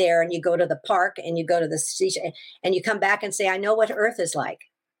week there, and you go to the park and you go to the seashore, and you come back and say, I know what Earth is like.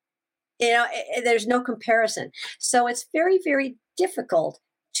 There's no comparison. So it's very, very difficult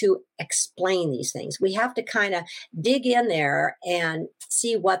to explain these things. We have to kind of dig in there and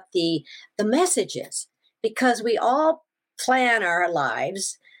see what the message is, because we all plan our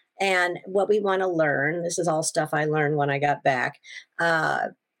lives and what we want to learn. This is all stuff I learned when I got back.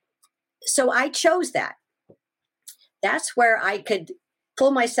 So I chose that. That's where I could pull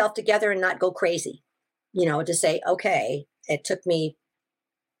myself together and not go crazy, to say, okay, it took me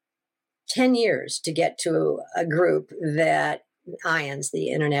 10 years to get to a group that IANS, the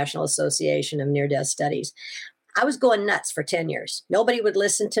International Association of Near-Death Studies. I was going nuts for 10 years. Nobody would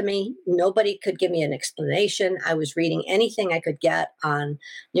listen to me. Nobody could give me an explanation. I was reading anything I could get on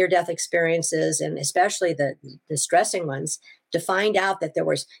near-death experiences, and especially the distressing ones, to find out that there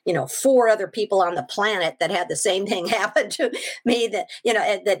was, 4 other people on the planet that had the same thing happen to me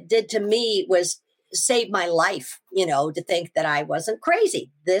that did to me was save my life, to think that I wasn't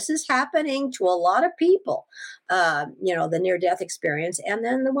crazy. This is happening to a lot of people, the near-death experience, and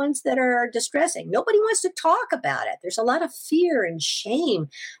then the ones that are distressing. Nobody wants to talk about it. There's a lot of fear and shame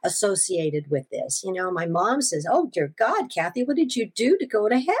associated with this. My mom says, oh, dear God, Kathy, what did you do to go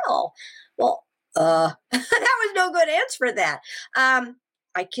to hell? Well, that was no good answer for that.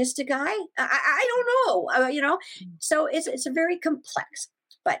 I kissed a guy. I don't know, so it's a very complex,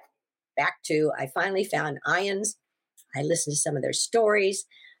 but back to, I finally found IANS. I listened to some of their stories.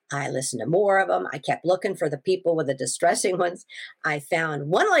 I listened to more of them. I kept looking for the people with the distressing ones. I found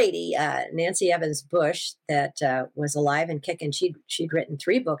one lady, Nancy Evans Bush, that was alive and kicking. She'd written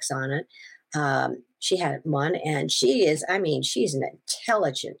 3 books on it. She had one, and she's an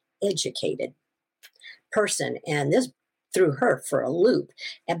intelligent, educated person. And this threw her for a loop.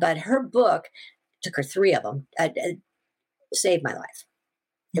 But her book, took her 3 of them, saved my life.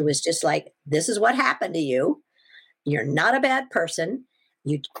 It was just like, this is what happened to you. You're not a bad person.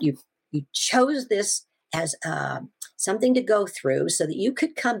 You chose this as something to go through so that you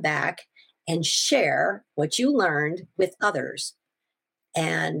could come back and share what you learned with others.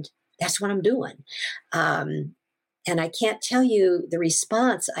 And that's what I'm doing. And I can't tell you the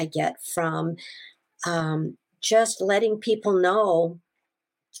response I get from just letting people know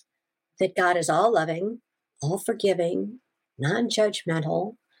that God is all loving, all forgiving,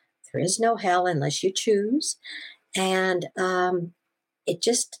 non-judgmental. There is no hell unless you choose. And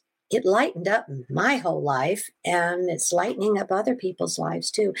it lightened up my whole life, and it's lightening up other people's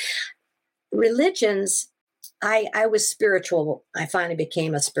lives too. Religions, I was spiritual. I finally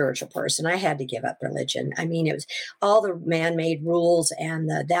became a spiritual person. I had to give up religion. I mean, it was all the man-made rules and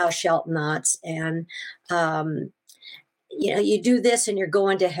the thou shalt nots, and you do this and you're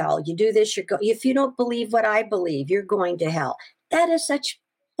going to hell. You do this, if you don't believe what I believe, you're going to hell. That is such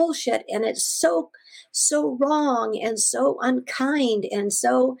bullshit, and it's so wrong and so unkind, and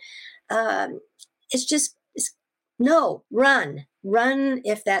so no, run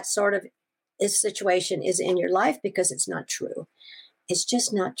if that sort of situation is in your life, because it's not true. It's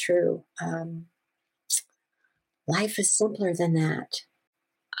just not true. Life is simpler than that.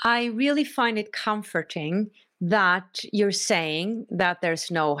 I really find it comforting that you're saying that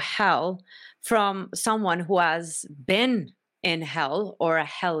there's no hell from someone who has been in hell or a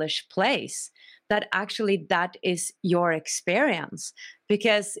hellish place, that actually that is your experience.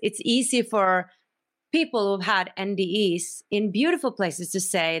 Because it's easy for people who've had NDEs in beautiful places to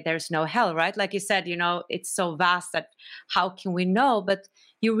say there's no hell, right? Like you said, it's so vast that how can we know? But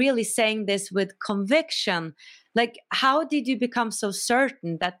you're really saying this with conviction. Like, how did you become so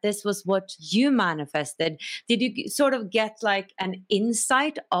certain that this was what you manifested? Did you sort of get like an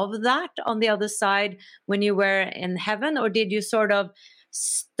insight of that on the other side when you were in heaven? Or did you sort of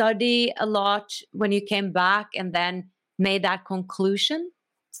study a lot when you came back and then made that conclusion?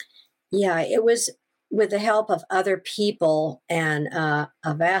 Yeah, it was with the help of other people and a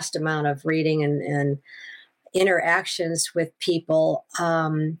vast amount of reading and interactions with people.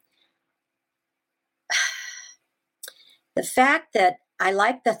 The fact that I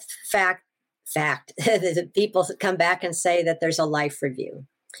like the fact that people come back and say that there's a life review,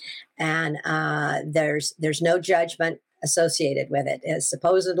 and there's no judgment associated with it. As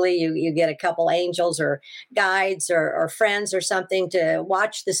supposedly you get a couple angels or guides or friends or something to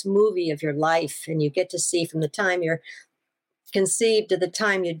watch this movie of your life, and you get to see from the time you're conceived to the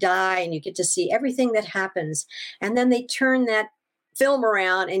time you die, and you get to see everything that happens. And then they turn that film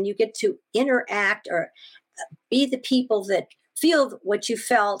around and you get to interact or be the people that feel what you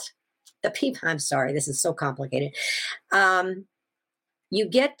felt. I'm sorry, this is so complicated. You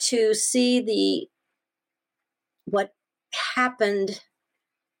get to see what happened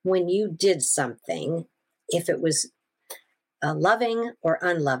when you did something, if it was loving or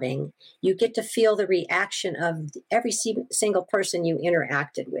unloving. You get to feel the reaction of every single person you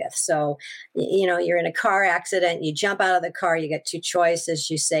interacted with. So, you're in a car accident, you jump out of the car, you get 2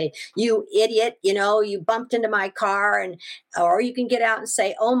 choices. You say, "You idiot, you bumped into my car," or you can get out and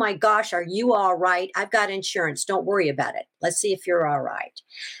say, "Oh my gosh, are you all right? I've got insurance. Don't worry about it. Let's see if you're all right."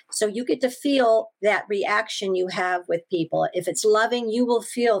 So you get to feel that reaction you have with people. If it's loving, you will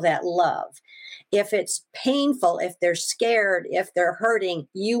feel that love. If it's painful, if they're scared, if they're hurting,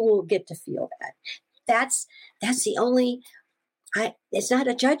 you will get to feel that. That's the only, it's not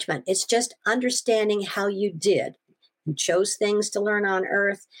a judgment. It's just understanding how you did. You chose things to learn on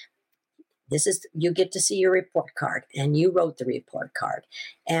earth. You get to see your report card, and you wrote the report card.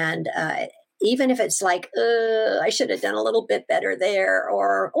 And even if it's like, I should have done a little bit better there,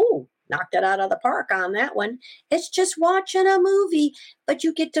 or, knocked it out of the park on that one. It's just watching a movie, but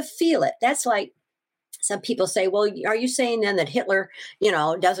you get to feel it. That's like, some people say, well, are you saying then that Hitler,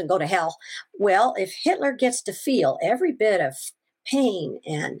 doesn't go to hell? Well, if Hitler gets to feel every bit of pain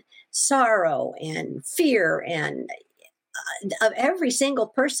and sorrow and fear and of every single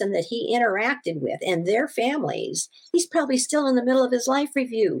person that he interacted with and their families, he's probably still in the middle of his life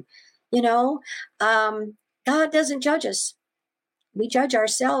review. God doesn't judge us. We judge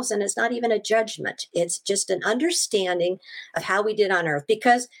ourselves, and it's not even a judgment. It's just an understanding of how we did on earth,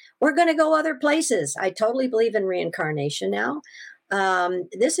 because we're going to go other places. I totally believe in reincarnation now.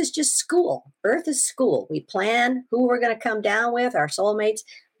 This is just school. Earth is school. We plan who we're going to come down with, our soulmates.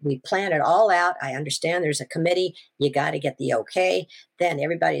 we plan it all out. I understand there's a committee. You got to get the okay. Then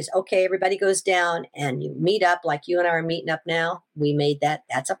everybody's okay. Everybody goes down and you meet up like you and I are meeting up now. We made that.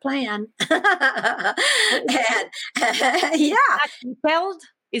 That's a plan. And yeah. Detailed?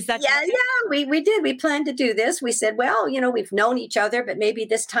 Is that Yeah, we did. We planned to do this. We said, well, we've known each other, but maybe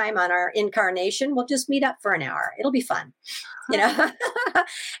this time on our incarnation, we'll just meet up for an hour. It'll be fun,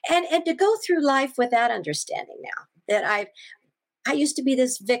 and to go through life with that understanding now that I used to be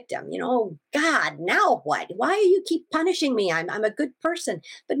this victim, oh God, now what? Why do you keep punishing me? I'm a good person.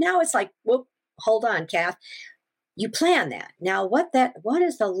 But now it's like, whoop, hold on, Kath. You plan that. Now what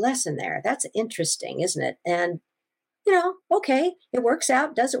is the lesson there? That's interesting, isn't it? And okay, it works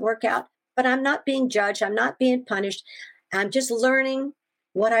out, doesn't work out, but I'm not being judged. I'm not being punished. I'm just learning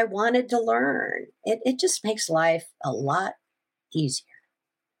what I wanted to learn. It just makes life a lot easier.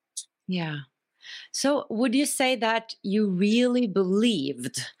 Yeah. So would you say that you really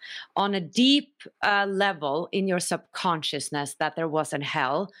believed on a deep level in your subconsciousness that there was an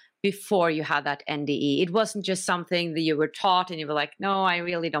hell before you had that NDE? It wasn't just something that you were taught and you were like, no, I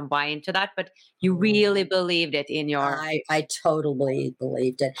really don't buy into that, but you really believed it in your... I totally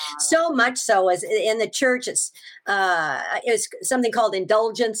believed it. So much so as in the church, it was something called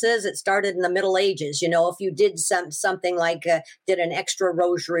indulgences. It started in the Middle Ages. If you did something like did an extra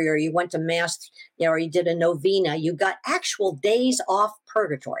rosary, or you went to mass, or you did a novena, you got actual days off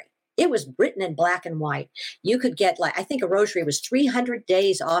purgatory. It was written in black and white. You could get, I think a rosary was 300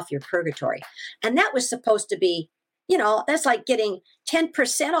 days off your purgatory. And that was supposed to be, that's like getting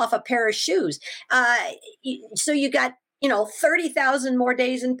 10% off a pair of shoes. So you got, 30,000 more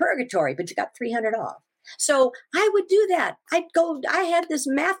days in purgatory, but you got 300 off. So I would do that. I had this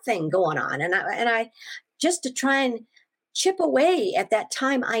math thing going on, and I just to try and chip away at that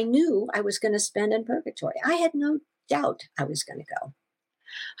time I knew I was going to spend in purgatory. I had no doubt I was going to go.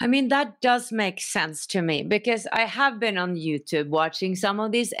 I mean, that does make sense to me, because I have been on YouTube watching some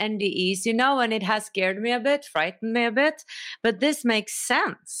of these NDEs, and it has scared me a bit, frightened me a bit, but this makes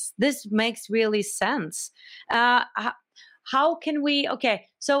sense. This makes really sense. How can we, okay,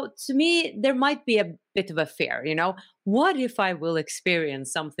 so to me, there might be a bit of a fear, what if I will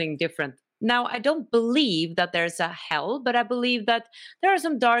experience something different? Now, I don't believe that there's a hell, but I believe that there are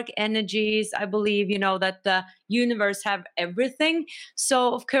some dark energies. I believe, that the universe have everything.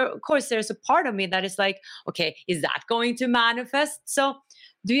 So, of course, there's a part of me that is like, okay, is that going to manifest? So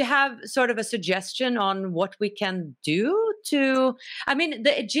do you have sort of a suggestion on what we can do to, I mean,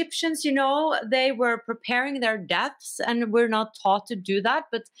 the Egyptians, they were preparing their deaths, and we're not taught to do that,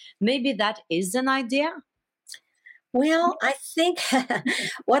 but maybe that is an idea. Well, I think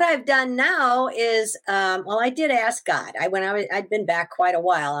what I've done now is, I did ask God. I'd been back quite a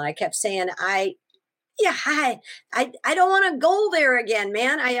while, and I kept saying, I don't want to go there again,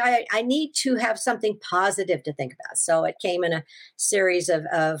 man. I need to have something positive to think about. So it came in a series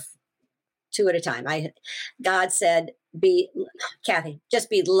of two at a time. God said, Kathy, just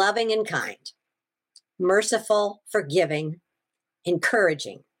be loving and kind, merciful, forgiving,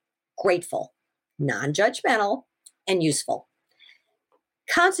 encouraging, grateful, non-judgmental, and useful.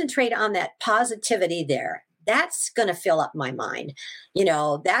 Concentrate on that positivity there. That's going to fill up my mind.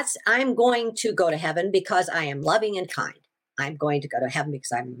 I'm going to go to heaven because I am loving and kind. I'm going to go to heaven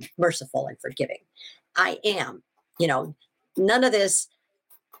because I'm merciful and forgiving. I am, none of this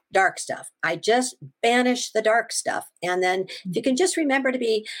dark stuff. I just banish the dark stuff. And then if you can just remember to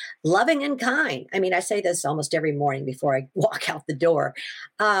be loving and kind. I mean, I say this almost every morning before I walk out the door.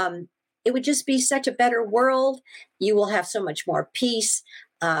 It would just be such a better world. You will have so much more peace.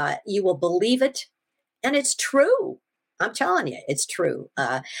 You will believe it. And it's true. I'm telling you, it's true.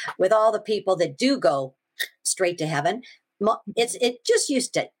 With all the people that do go straight to heaven, it just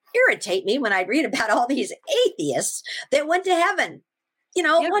used to irritate me when I read about all these atheists that went to heaven.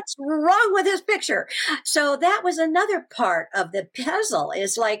 What's wrong with this picture? So that was another part of the puzzle,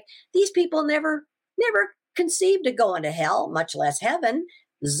 is like, these people never conceived of going to hell, much less heaven.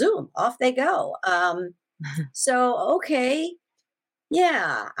 Zoom, off they go. So, okay.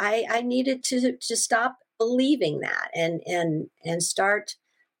 Yeah, I needed to stop believing that and start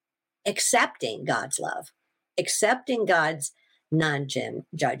accepting God's love, accepting God's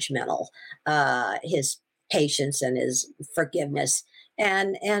non-judgmental, his patience and his forgiveness.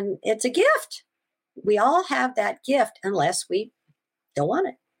 And it's a gift. We all have that gift unless we don't want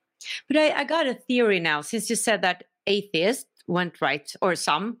it. But I got a theory now, since you said that atheists went right, or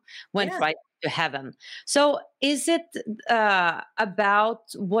some went right to heaven. So is it about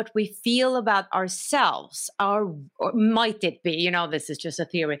what we feel about ourselves, or might it be, this is just a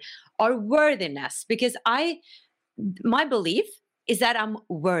theory, our worthiness? Because my belief is that I'm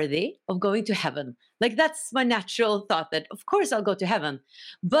worthy of going to heaven. Like that's my natural thought, that of course I'll go to heaven.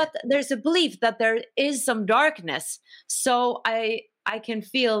 But there's a belief that there is some darkness. So I can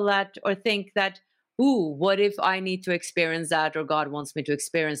feel that or think that, ooh, what if I need to experience that, or God wants me to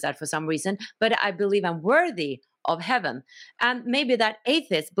experience that for some reason? But I believe I'm worthy of heaven. And maybe that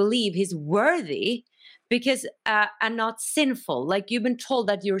atheist believe he's worthy because and not sinful. Like you've been told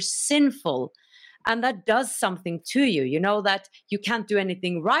that you're sinful, and that does something to you. You know that you can't do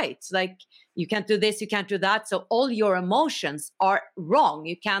anything right. Like you can't do this, you can't do that. So all your emotions are wrong.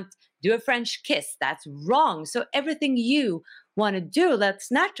 You can't do a French kiss. That's wrong. So everything you want to do that's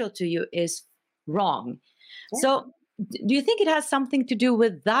natural to you is wrong. Yeah. So do you think it has something to do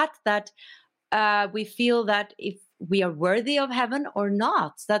with that, that we feel that if we are worthy of heaven or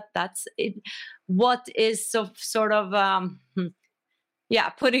not, that's it, what is so sort of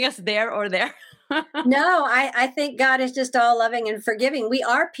putting us there or there? No, I think God is just all loving and forgiving. We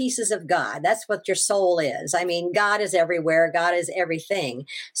are pieces of God. That's what your soul is. I mean, God is everywhere. God is everything.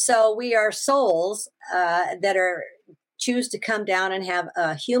 So we are souls that are choose to come down and have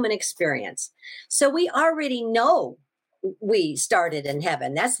a human experience. So we already know we started in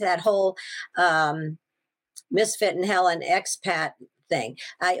heaven. That's that whole misfit in hell and expat thing.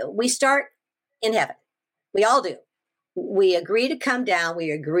 We start in heaven. We all do. We agree to come down.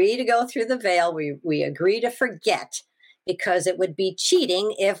 We agree to go through the veil. We agree to forget, because it would be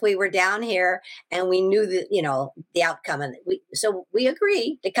cheating if we were down here and we knew the outcome. And so we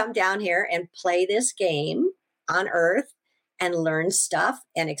agree to come down here and play this game on earth and learn stuff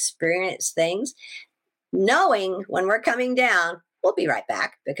and experience things, knowing when we're coming down, we'll be right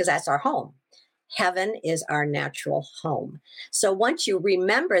back, because that's our home. Heaven is our natural home. So once you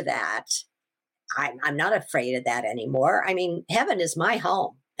remember that, I'm not afraid of that anymore. I mean, heaven is my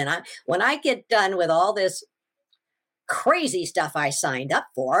home. And when I get done with all this crazy stuff I signed up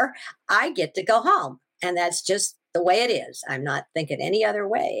for, I get to go home. And that's just the way it is. I'm not thinking any other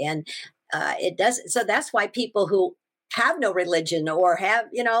way. And it does. So that's why people who have no religion or have,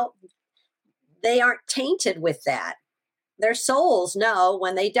 they aren't tainted with that. Their souls know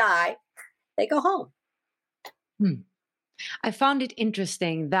when they die, they go home. I found it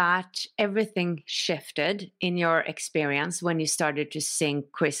interesting that everything shifted in your experience when you started to sing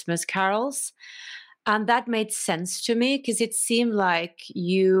Christmas carols. And that made sense to me, because it seemed like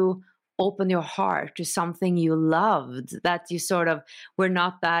you opened your heart to something you loved, that you sort of were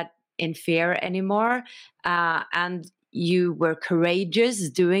not that in fear anymore. And you were courageous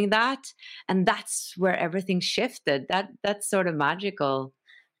doing that. And that's where everything shifted. That's sort of magical.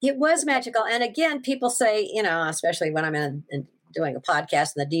 It was magical. And again, people say, especially when I'm in doing a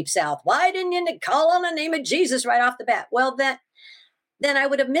podcast in the Deep South, why didn't you call on the name of Jesus right off the bat? Well, then I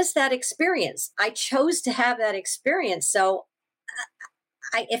would have missed that experience. I chose to have that experience. So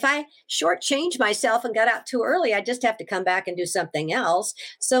if I shortchanged myself and got out too early, I just have to come back and do something else.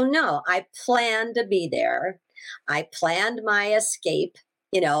 So no, I planned to be there. I planned my escape,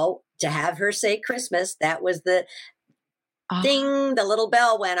 to have her say Christmas. That was the ding, the little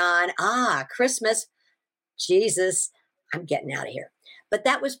bell went on. Christmas, Jesus, I'm getting out of here. But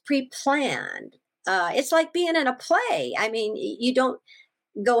that was pre-planned. It's like being in a play. I mean, you don't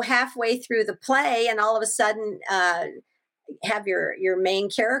go halfway through the play and all of a sudden have your main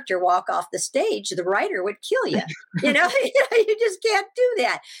character walk off the stage. The writer would kill you. You just can't do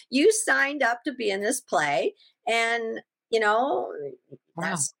that. You signed up to be in this play, and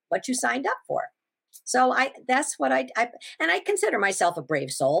that's what you signed up for. So that's what I consider myself a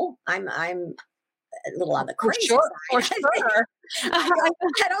brave soul. I'm a little on the crazy side. For sure.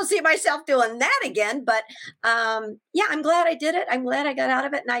 I don't see myself doing that again, but I'm glad I did it. I'm glad I got out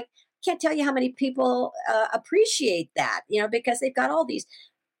of it. And I can't tell you how many people appreciate that, because they've got all these,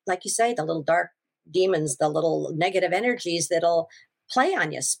 like you say, the little dark demons, the little negative energies that'll play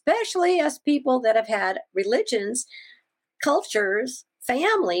on you, especially us people that have had religions, cultures,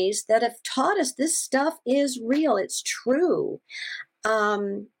 families that have taught us this stuff is real. It's true.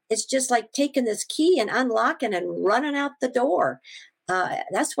 It's just like taking this key and unlocking and running out the door.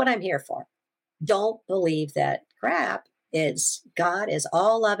 That's what I'm here for. Don't believe that crap. God is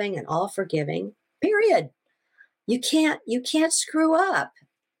all loving and all forgiving, period. You can't screw up.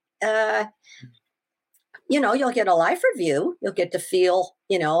 You'll get a life review. You'll get to feel,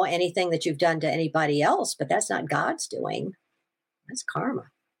 anything that you've done to anybody else, but that's not God's doing. That's karma.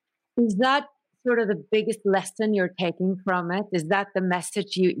 Is that sort of the biggest lesson you're taking from it? Is that the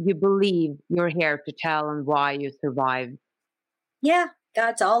message you believe you're here to tell, and why you survived? Yeah,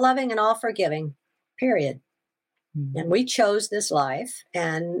 God's all loving and all forgiving, period. And we chose this life.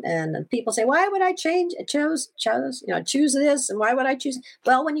 And people say, why would I choose this? And why would I choose?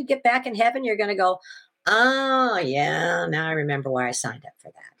 Well, when you get back in heaven, you're going to go, oh, yeah, now I remember why I signed up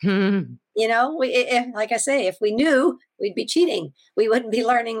for that. Like I say, if we knew, we'd be cheating. We wouldn't be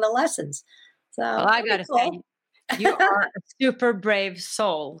learning the lessons. So well, I got to say, you are a super brave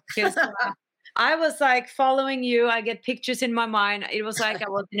soul, because I was like following you. I get pictures in my mind. It was like I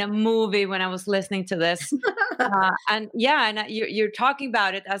was in a movie when I was listening to this. You're talking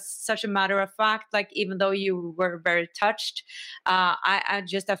about it as such a matter of fact, like even though you were very touched, I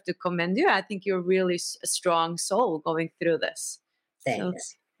just have to commend you. I think you're really a strong soul going through this.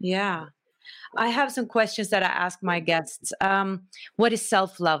 Thanks. So, yeah. I have some questions that I ask my guests. What is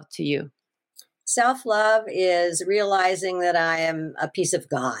self-love to you? Self-love is realizing that I am a piece of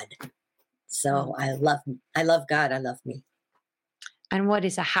God. So I love God. I love me. And what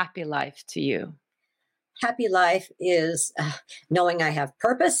is a happy life to you? Happy life is knowing I have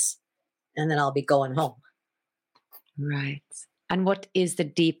purpose, and then I'll be going home. Right. And what is the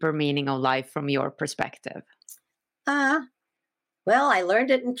deeper meaning of life from your perspective? Well, I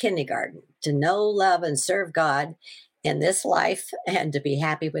learned it in kindergarten, to know, love, and serve God in this life and to be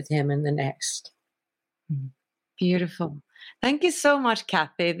happy with Him in the next. Beautiful. Thank you so much,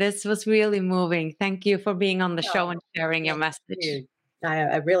 Kathy. This was really moving. Thank you for being on the show and sharing your message.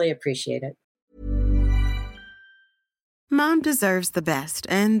 I really appreciate it. Mom deserves the best,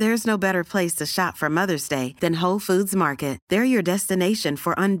 and there's no better place to shop for Mother's Day than Whole Foods Market. They're your destination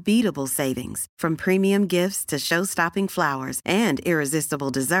for unbeatable savings, from premium gifts to show-stopping flowers and irresistible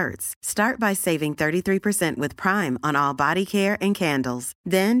desserts. Start by saving 33% with Prime on all body care and candles.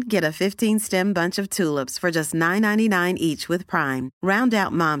 Then get a 15-stem bunch of tulips for just $9.99 each with Prime. Round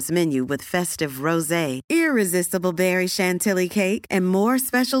out Mom's menu with festive rosé, irresistible berry chantilly cake, and more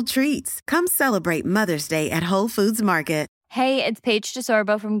special treats. Come celebrate Mother's Day at Whole Foods Market. Hey, it's Paige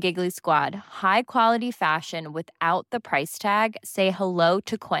DeSorbo from Giggly Squad. High quality fashion without the price tag. Say hello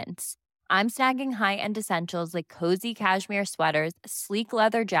to Quince. I'm snagging high-end essentials like cozy cashmere sweaters, sleek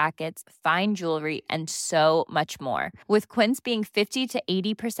leather jackets, fine jewelry, and so much more. With Quince being 50 to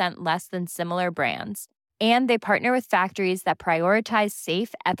 80% less than similar brands. And they partner with factories that prioritize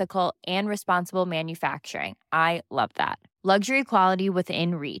safe, ethical, and responsible manufacturing. I love that. Luxury quality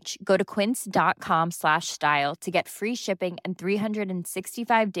within reach. Go to quince.com/style to get free shipping and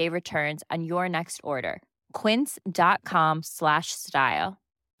 365-day returns on your next order. Quince.com/style.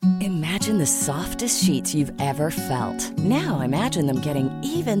 Imagine the softest sheets you've ever felt. Now imagine them getting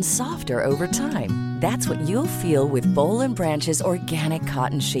even softer over time. That's what you'll feel with Boll & Branch's organic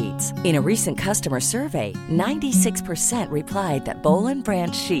cotton sheets. In a recent customer survey, 96% replied that Boll &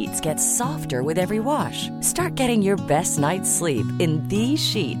 Branch sheets get softer with every wash. Start getting your best night's sleep in these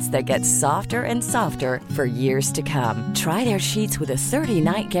sheets that get softer and softer for years to come. Try their sheets with a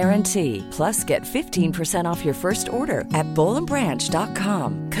 30-night guarantee. Plus, get 15% off your first order at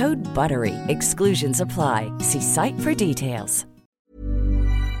bollandbranch.com. Code BUTTERY. Exclusions apply. See site for details.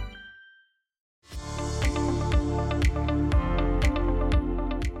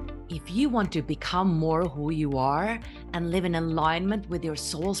 If you want to become more who you are and live in alignment with your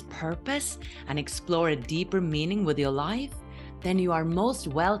soul's purpose and explore a deeper meaning with your life, then you are most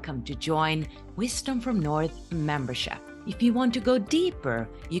welcome to join Wisdom from North membership. If you want to go deeper,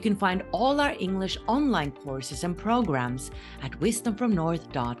 you can find all our English online courses and programs at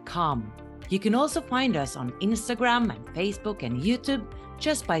wisdomfromnorth.com. You can also find us on Instagram and Facebook and YouTube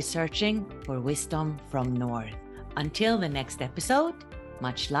just by searching for Wisdom from North. Until the next episode,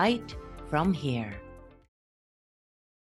 much light from here.